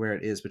can't remember where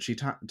it is, but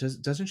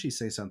doesn't she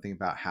say something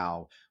about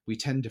how we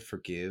tend to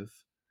forgive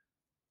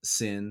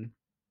sin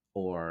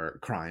or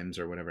crimes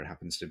or whatever it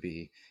happens to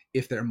be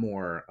if they're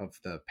more of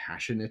the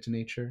passionate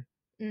nature,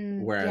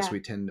 whereas we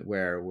tend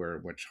where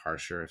we're much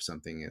harsher if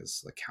something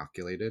is like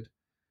calculated.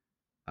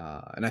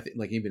 And I think,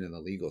 like, even in the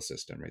legal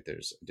system, right,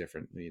 there's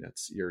different,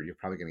 you're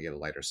probably going to get a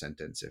lighter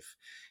sentence if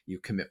you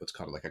commit what's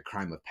called like a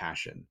crime of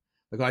passion.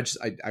 Like,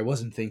 I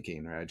wasn't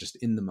thinking, right? I just,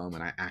 in the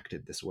moment, I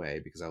acted this way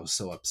because I was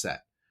so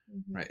upset,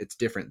 right? It's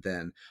different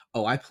than,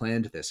 oh, I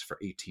planned this for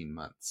 18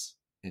 months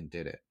and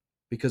did it.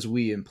 Because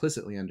we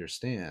implicitly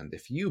understand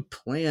if you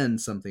plan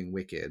something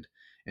wicked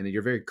and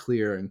you're very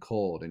clear and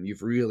cold and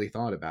you've really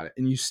thought about it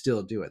and you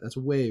still do it, that's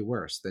way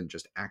worse than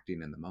just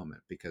acting in the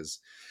moment because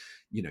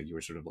you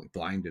were sort of like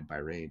blinded by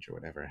rage or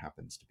whatever it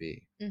happens to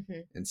be.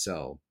 And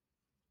so,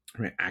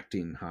 right,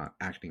 acting hot,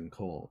 acting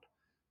cold,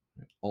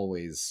 right,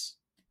 always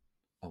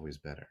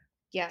better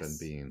than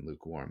being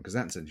lukewarm, because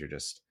that sense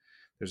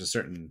there's a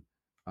certain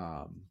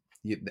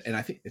and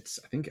I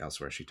think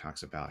elsewhere she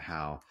talks about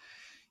how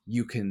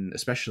you can,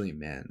 especially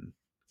men,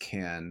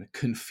 can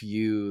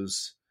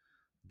confuse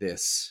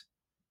this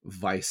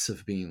vice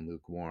of being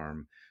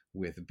lukewarm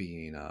with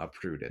being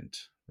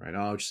prudent, right?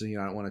 Oh, just, I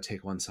don't want to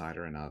take one side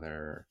or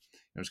another.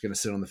 I'm just going to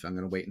sit on I'm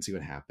going to wait and see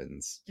what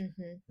happens,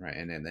 right?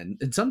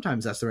 And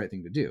sometimes that's the right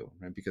thing to do,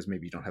 right? Because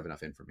maybe you don't have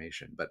enough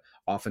information, but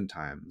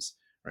oftentimes,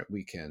 right,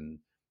 we can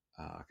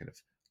kind of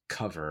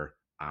cover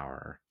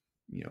our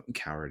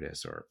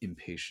cowardice or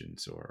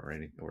impatience or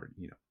any, or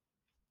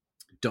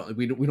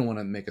we don't want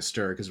to make a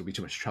stir because it'll be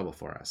too much trouble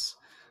for us.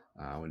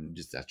 When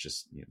that's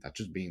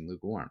just being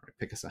lukewarm. Right?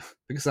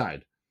 Pick a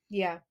side.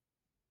 Yeah.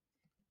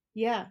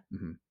 Yeah.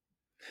 Mm-hmm.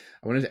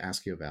 I wanted to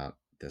ask you about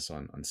this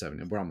on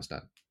 7. We're almost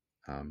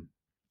done.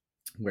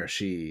 Where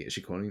she's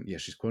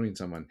quoting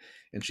someone,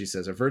 and she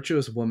says, "A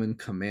virtuous woman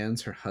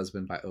commands her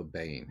husband by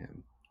obeying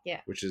him."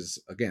 Yeah. Which is,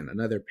 again,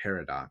 another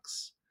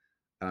paradox.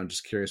 I'm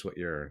just curious what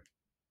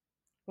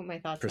my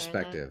thoughts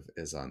perspective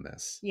is on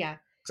this. Yeah.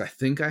 Because I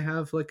think I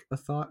have like a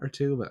thought or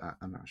two, but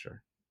I'm not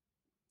sure.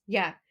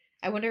 Yeah.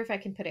 I wonder if I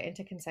can put it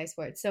into concise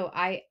words. So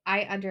I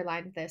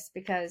underlined this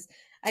because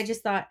I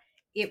just thought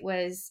it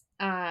was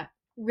a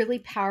really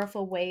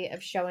powerful way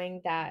of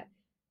showing that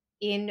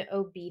in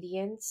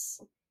obedience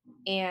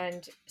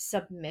and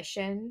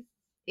submission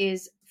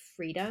is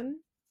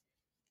freedom,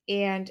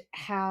 and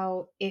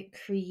how it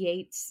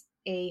creates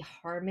a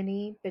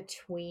harmony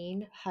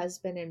between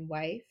husband and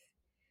wife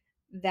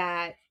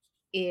that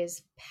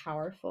is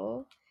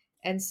powerful.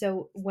 And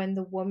so when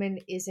the woman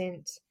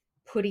isn't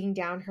putting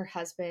down her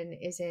husband,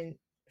 isn't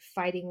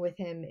fighting with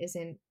him,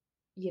 isn't,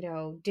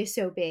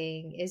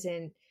 disobeying,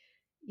 isn't,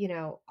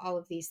 all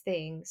of these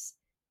things,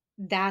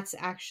 that's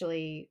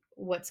actually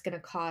what's going to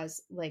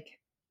cause, like,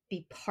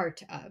 be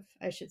part of,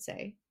 I should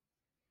say,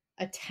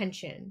 a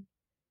tension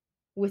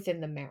within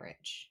the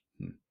marriage.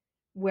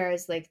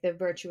 Whereas, like, the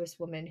virtuous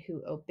woman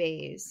who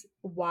obeys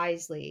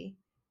wisely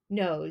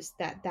knows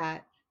that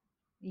that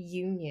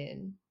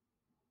union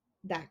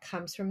that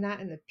comes from that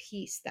and the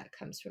peace that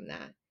comes from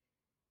that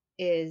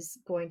is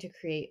going to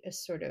create a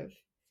sort of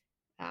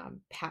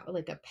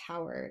like a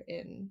power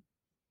in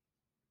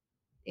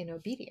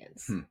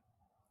obedience.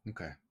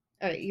 Okay.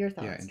 Your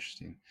thoughts? Yeah,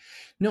 interesting.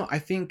 No, I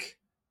think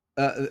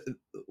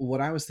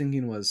what I was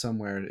thinking was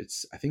somewhere,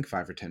 it's I think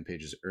 5 or 10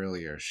 pages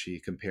earlier, she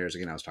compares,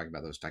 again, I was talking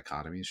about those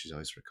dichotomies. She's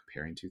always sort of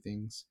comparing two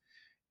things.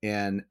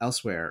 And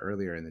elsewhere,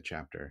 earlier in the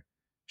chapter,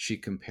 she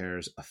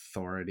compares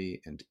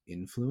authority and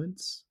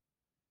influence.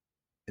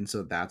 And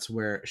so that's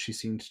where she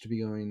seems to be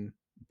going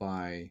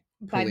by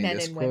pulling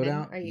this quote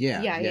out.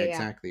 Yeah,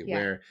 exactly. Yeah.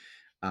 Where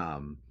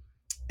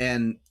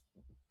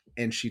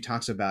and she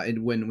talks about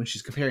it when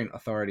she's comparing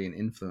authority and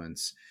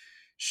influence,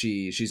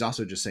 she's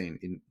also just saying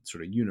in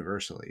sort of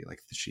universally, like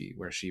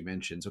where she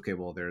mentions, okay,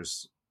 well,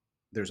 there's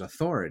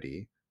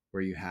authority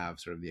where you have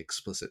sort of the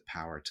explicit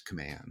power to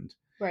command,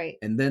 right?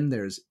 And then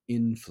there's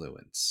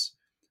influence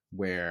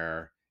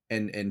where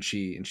and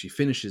she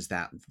finishes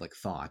that like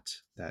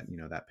thought, that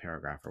that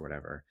paragraph or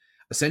whatever,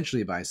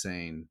 essentially by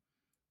saying,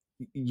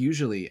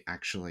 usually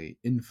actually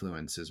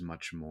influence is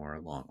much more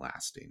long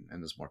lasting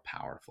and is more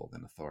powerful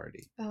than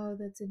authority. Oh,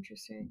 that's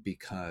interesting.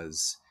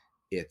 Because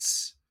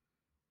it's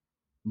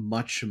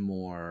much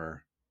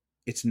more,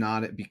 it's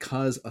not,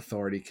 because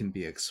authority can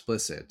be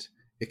explicit,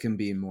 it can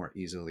be more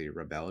easily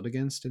rebelled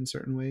against in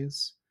certain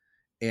ways.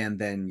 And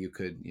then you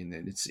could,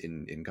 it's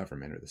in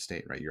government or the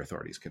state, right? Your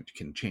authorities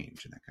can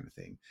change and that kind of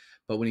thing.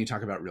 But when you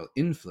talk about real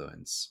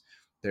influence,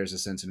 there's a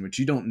sense in which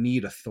you don't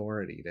need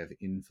authority to have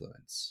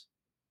influence.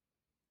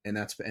 And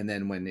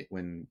then when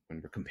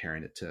we're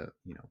comparing it to,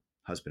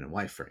 husband and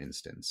wife, for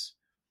instance,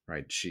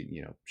 right? She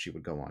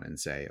would go on and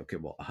say, okay,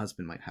 well, a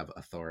husband might have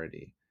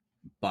authority,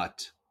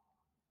 but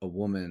a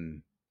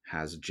woman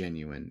has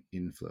genuine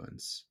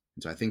influence.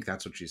 And so I think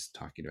that's what she's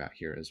talking about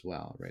here as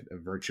well, right? A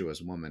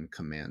virtuous woman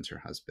commands her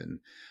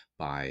husband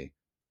by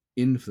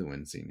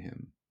influencing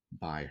him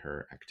by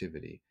her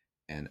activity,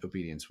 and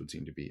obedience would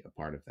seem to be a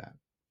part of that.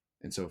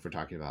 And so if we're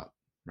talking about,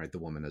 right, the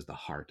woman as the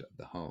heart of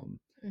the home,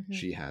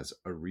 she has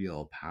a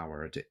real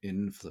power to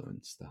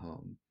influence the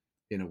home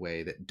in a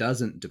way that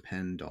doesn't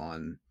depend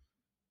on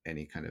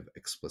any kind of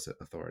explicit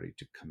authority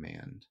to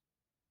command.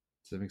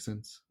 Does that make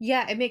sense?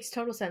 Yeah, it makes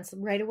total sense.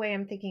 Right away,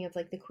 I'm thinking of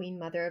like the Queen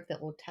Mother of the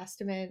Old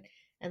Testament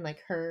and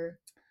like her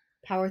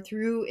power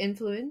through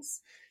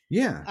influence.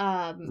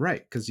 Yeah,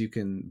 right. Because you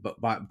can,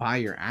 but by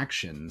your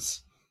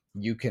actions,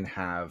 you can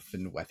have,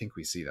 and I think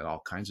we see that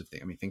all kinds of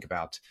things. I mean, think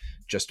about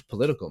just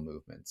political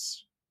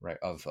movements, right?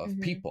 Of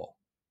people,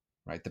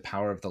 right? The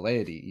power of the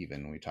laity,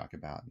 even when we talk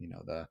about,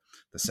 the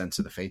sense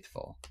of the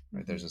faithful,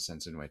 right? There's a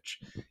sense in which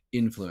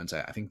influence,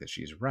 I think that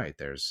she's right.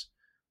 There's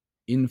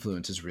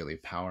influence is really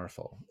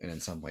powerful, and in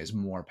some ways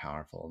more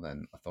powerful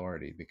than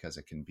authority, because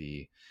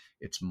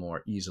it's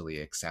more easily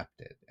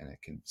accepted and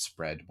it can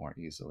spread more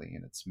easily,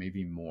 and it's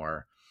maybe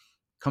more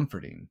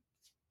comforting.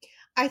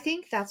 I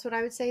think that's what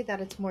I would say,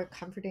 that it's more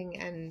comforting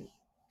and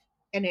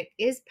it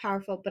is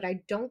powerful, but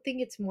I don't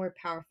think it's more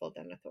powerful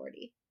than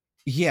authority.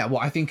 Yeah,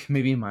 well, I think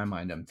maybe in my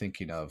mind I'm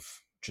thinking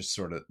of just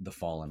sort of the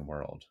fallen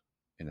world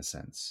in a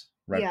sense,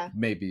 right? Yeah.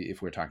 Maybe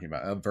if we're talking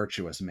about a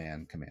virtuous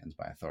man commands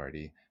by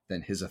authority,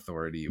 then his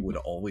authority would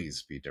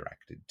always be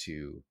directed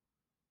to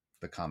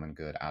the common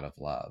good out of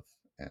love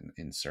and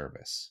in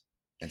service.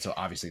 And so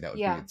obviously that would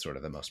be sort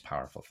of the most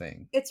powerful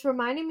thing. It's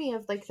reminding me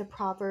of like the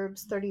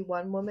Proverbs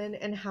 31 woman,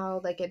 and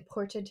how like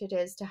important it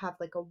is to have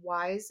like a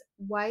wise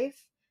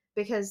wife,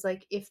 because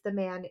like if the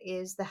man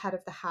is the head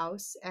of the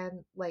house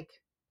and like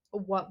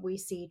what we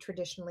see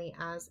traditionally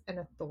as an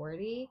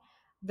authority,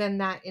 then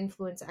that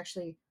influence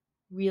actually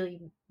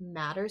really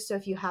matters. So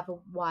if you have a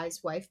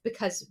wise wife,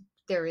 because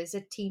there is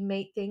a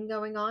teammate thing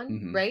going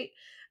on, right?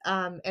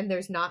 And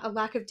there's not a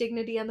lack of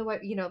dignity on the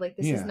wife, you know, like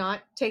this is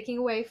not taking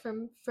away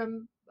from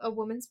a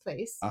woman's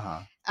place.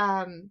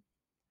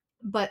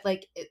 But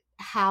like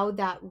how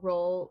that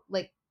role,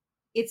 like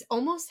it's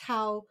almost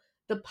how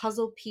the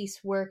puzzle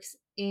piece works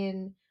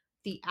in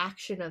the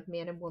action of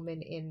man and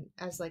woman in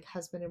as like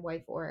husband and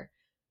wife, or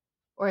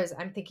as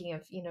I'm thinking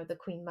of, you know, the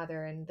Queen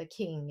Mother and the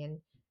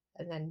King,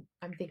 and then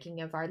I'm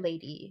thinking of Our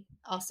Lady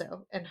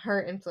also and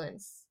her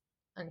influence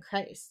on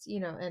Christ,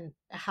 you know, and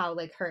how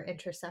like her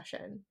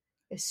intercession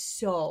is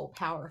so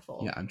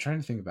powerful. Yeah, I'm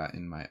trying to think about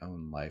in my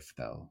own life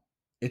though.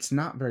 It's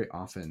not very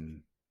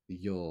often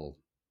you'll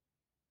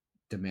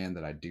demand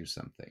that I do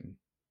something,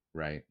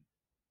 right?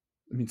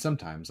 I mean,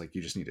 sometimes like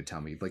you just need to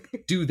tell me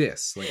like do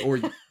this, like, or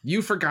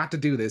you forgot to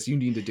do this, you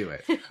need to do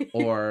it,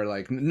 or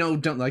like no,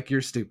 don't, like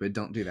you're stupid,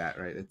 don't do that,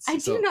 right? I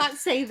do not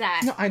say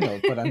that. No, I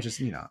know, but I'm just,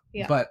 you know,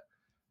 yeah.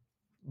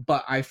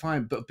 But I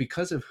find, but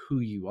because of who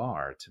you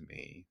are to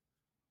me,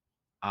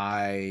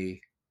 I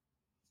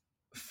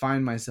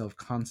find myself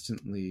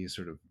constantly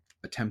sort of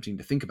attempting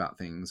to think about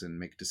things and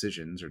make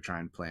decisions or try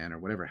and plan or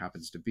whatever it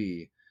happens to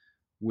be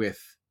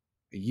with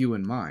you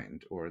in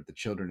mind or the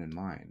children in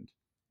mind,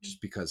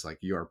 just because like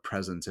your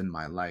presence in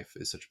my life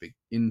is such a big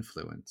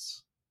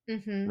influence.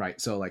 Right.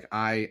 So like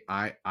I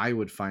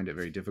would find it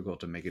very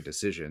difficult to make a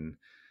decision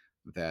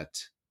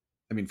that,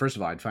 I mean, first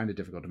of all, I'd find it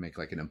difficult to make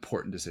like an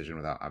important decision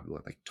without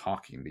like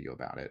talking to you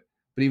about it.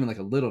 But even like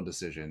a little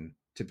decision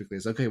typically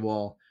is okay,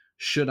 well,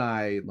 should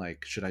I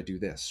do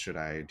this? Should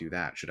I do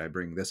that? Should I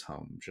bring this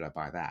home? Should I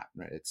buy that?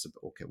 Right. It's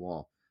okay.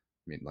 Well,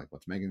 I mean, like,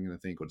 what's Megan going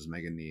to think? What does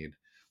Megan need?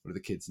 What do the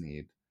kids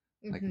need?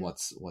 Like,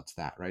 what's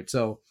that? Right.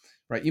 So,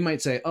 right. You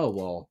might say, oh,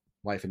 well,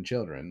 wife and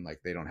children, like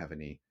they don't have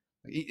any,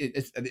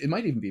 it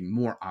might even be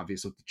more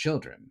obvious with the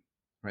children,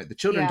 right? The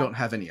children don't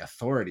have any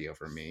authority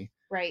over me.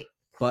 Right.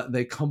 But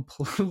they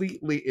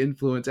completely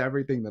influence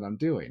everything that I'm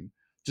doing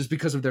just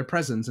because of their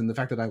presence and the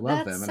fact that I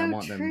love them and I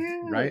want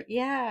them, right?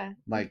 Yeah.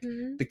 Like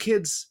the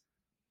kids,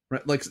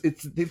 right? Like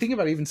they think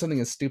about even something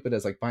as stupid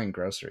as like buying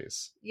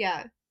groceries.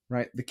 Yeah.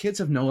 Right. The kids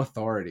have no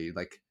authority.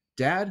 Like,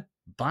 Dad,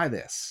 buy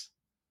this.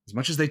 As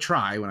much as they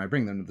try when I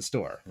bring them to the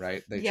store,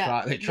 right? They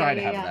try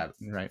to have that,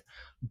 right?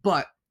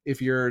 But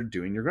if you're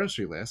doing your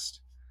grocery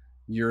list,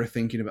 you're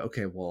thinking about,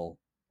 okay, well,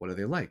 what do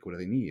they like? What do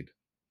they need?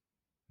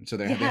 And so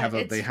they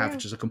have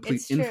just a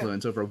complete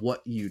influence over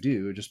what you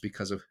do just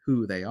because of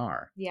who they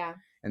are. Yeah.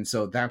 And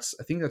so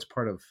I think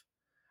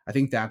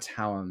that's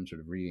how I'm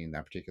sort of reading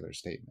that particular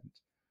statement,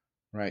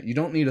 right? You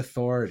don't need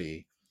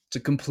authority to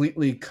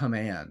completely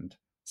command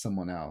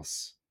someone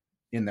else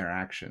in their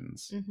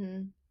actions,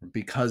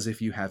 because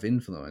if you have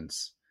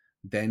influence,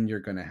 then you're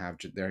going to have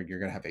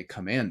a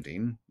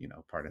commanding, you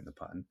know, pardon the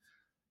pun,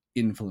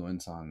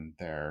 influence on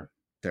their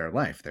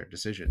life, their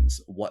decisions,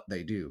 what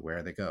they do,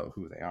 where they go,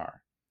 who they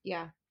are.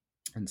 Yeah.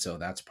 And so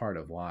that's part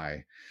of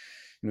why,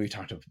 you know, we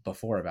talked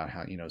before about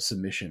how, you know,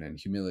 submission and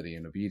humility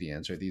and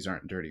obedience, or these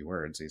aren't dirty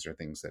words. These are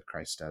things that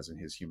Christ does in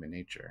his human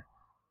nature.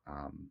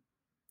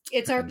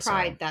 It's our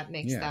pride that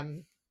makes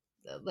them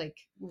like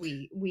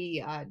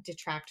we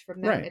detract from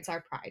them. Right. It's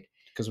our pride.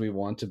 Because we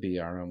want to be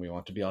our own. We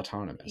want to be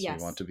autonomous. Yes.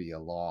 We want to be a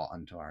law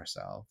unto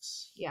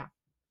ourselves. Yeah.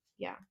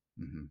 Yeah.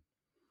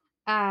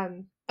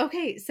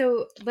 Okay,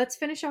 so let's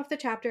finish off the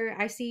chapter.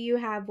 I see you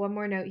have one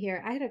more note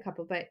here. I had a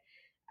couple, but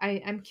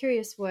I'm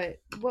curious what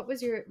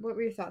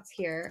were your thoughts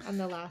here on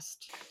the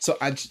last? So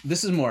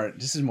this is more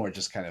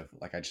just kind of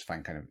like, I just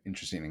find kind of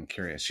interesting and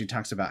curious. She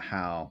talks about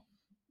how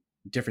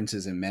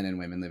differences in men and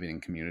women living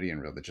in community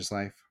and religious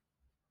life,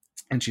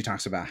 and she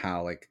talks about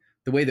how like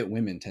the way that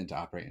women tend to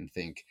operate and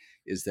think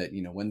is that,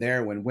 you know, when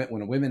a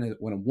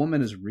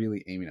woman is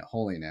really aiming at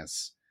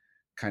holiness,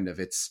 kind of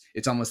it's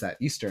almost that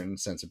Eastern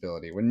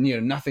sensibility when, you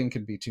know, nothing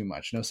can be too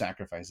much, no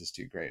sacrifice is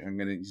too great, I'm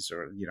gonna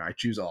sort of, you know, I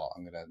choose all,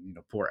 I'm gonna, you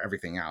know, pour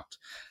everything out,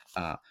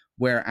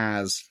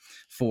 whereas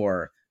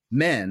for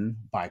men,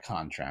 by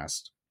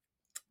contrast,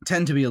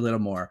 tend to be a little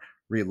more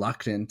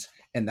reluctant,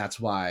 and that's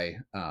why,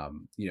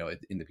 you know,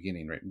 in the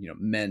beginning, right, you know,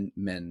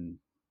 men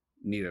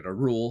needed a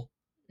rule,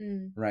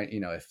 right?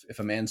 You know, if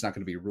a man's not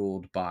going to be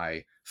ruled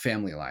by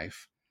family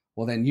life,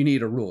 well, then you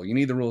need a rule. You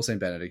need the rule of St.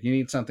 Benedict. You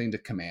need something to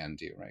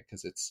command you, right?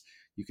 Because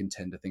you can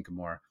tend to think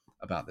more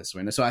about this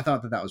way. And so I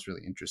thought that was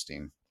really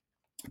interesting.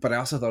 But I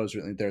also thought it was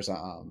really, there's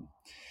a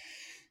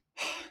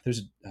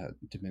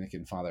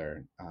Dominican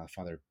father,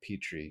 Father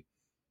Petri,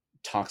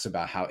 talks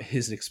about how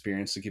his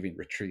experience of giving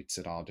retreats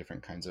at all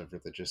different kinds of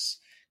religious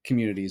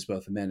communities,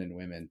 both men and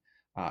women,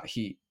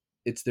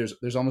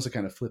 there's almost a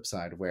kind of flip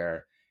side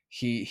where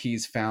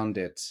he's found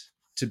it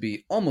to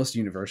be almost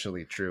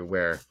universally true,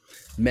 where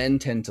men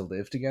tend to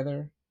live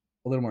together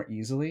a little more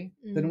easily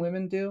than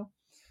women do.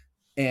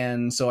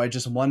 And so I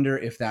just wonder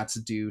if that's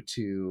due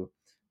to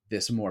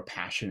this more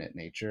passionate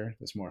nature,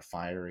 this more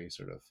fiery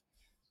sort of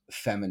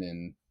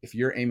feminine. If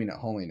you're aiming at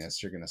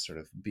holiness, you're going to sort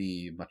of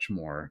be much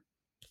more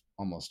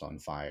almost on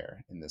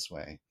fire in this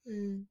way.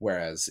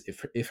 Whereas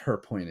if her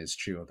point is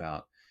true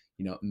about,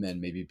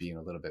 men maybe being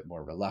a little bit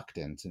more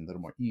reluctant and a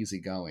little more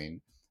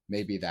easygoing,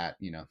 maybe that,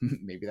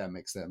 maybe that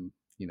makes them,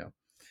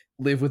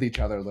 live with each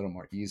other a little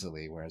more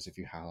easily. Whereas if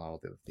you have all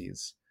of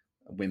these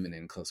women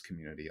in close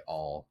community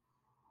all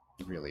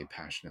really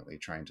passionately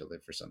trying to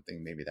live for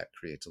something, maybe that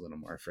creates a little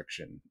more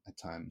friction at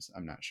times.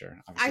 I'm not sure.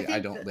 Obviously, I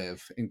don't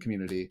live in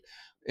community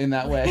in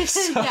that way.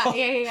 So.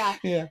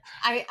 Yeah.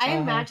 I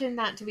imagine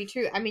that to be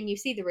true. I mean, you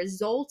see the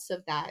results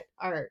of that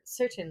are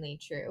certainly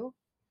true.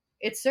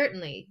 It's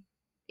certainly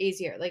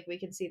easier. Like, we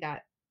can see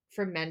that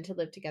for men to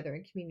live together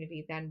in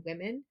community than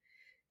women.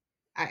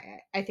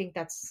 I think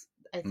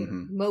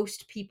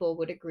most people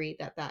would agree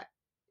that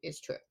is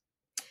true.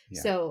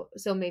 Yeah.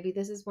 So maybe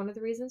this is one of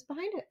the reasons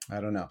behind it. I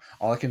don't know.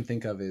 All I can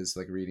think of is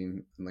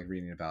reading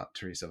about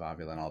Teresa of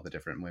Avila and all the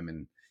different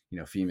women,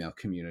 female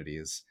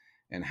communities,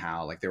 and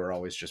how there were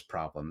always just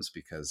problems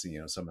because,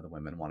 some of the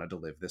women wanted to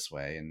live this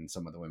way and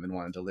some of the women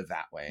wanted to live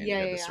that way. And you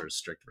had this sort of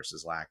strict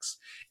versus lax.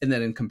 And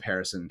then in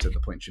comparison to the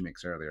point she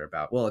makes earlier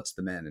about, well, it's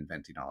the men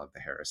inventing all of the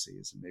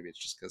heresies. And maybe it's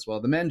just because, well,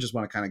 the men just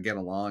want to kind of get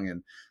along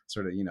and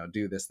sort of,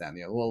 do this, that, and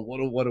the other. Well,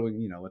 what do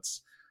we,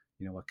 what's,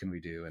 what can we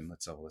do? And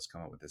let's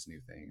come up with this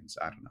new thing. And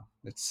so I don't know.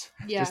 I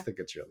just think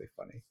it's really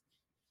funny.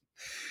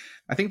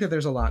 I think that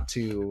there's a lot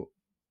to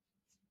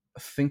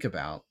think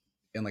about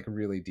in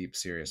really deep,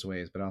 serious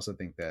ways, but I also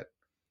think that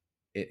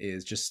it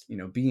is just,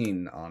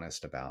 being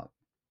honest about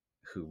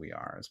who we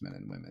are as men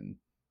and women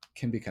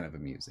can be kind of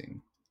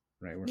amusing,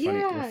 right?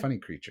 We're funny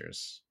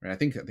creatures, right? I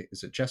think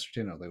is it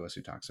Chesterton or Lewis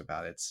who talks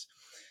about it's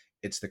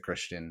the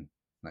Christian,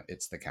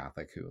 it's the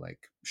Catholic who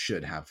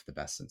should have the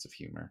best sense of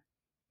humor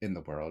in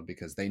the world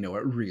because they know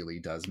it really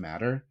does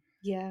matter.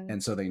 Yeah.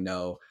 And so they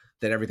know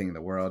that everything in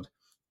the world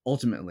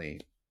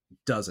ultimately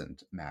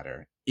doesn't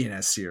matter in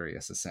as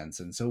serious a sense.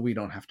 And so we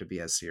don't have to be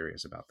as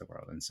serious about the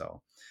world. And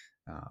so,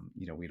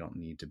 we don't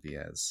need to be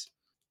as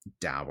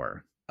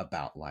dour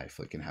about life.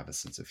 We can have a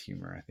sense of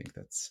humor. I think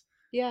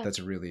that's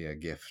really a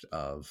gift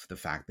of the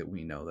fact that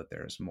we know that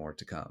there's more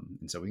to come.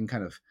 And so we can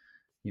kind of,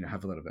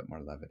 have a little bit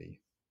more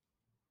levity.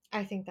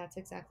 I think that's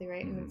exactly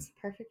right. And it's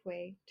a perfect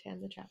way to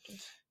end the chapter.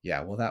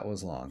 Yeah, well, that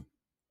was long.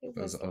 It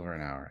was over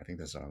an hour. I think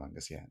this is our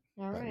longest yet.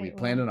 All right. We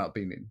planned on not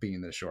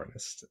being the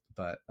shortest,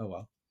 but oh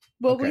well.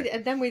 Well,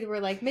 okay. We were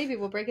like, maybe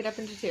we'll break it up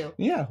into 2.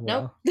 Yeah.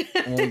 Well,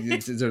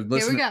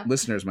 nope.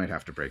 Listeners might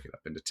have to break it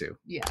up into 2.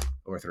 Yeah.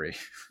 Or 3.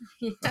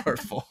 Or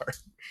 4.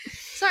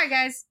 Sorry,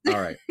 guys.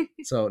 All right.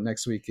 So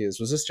next week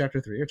was this chapter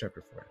 3 or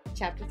chapter 4?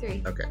 Chapter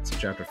 3. Okay. So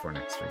chapter 4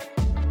 next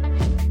week.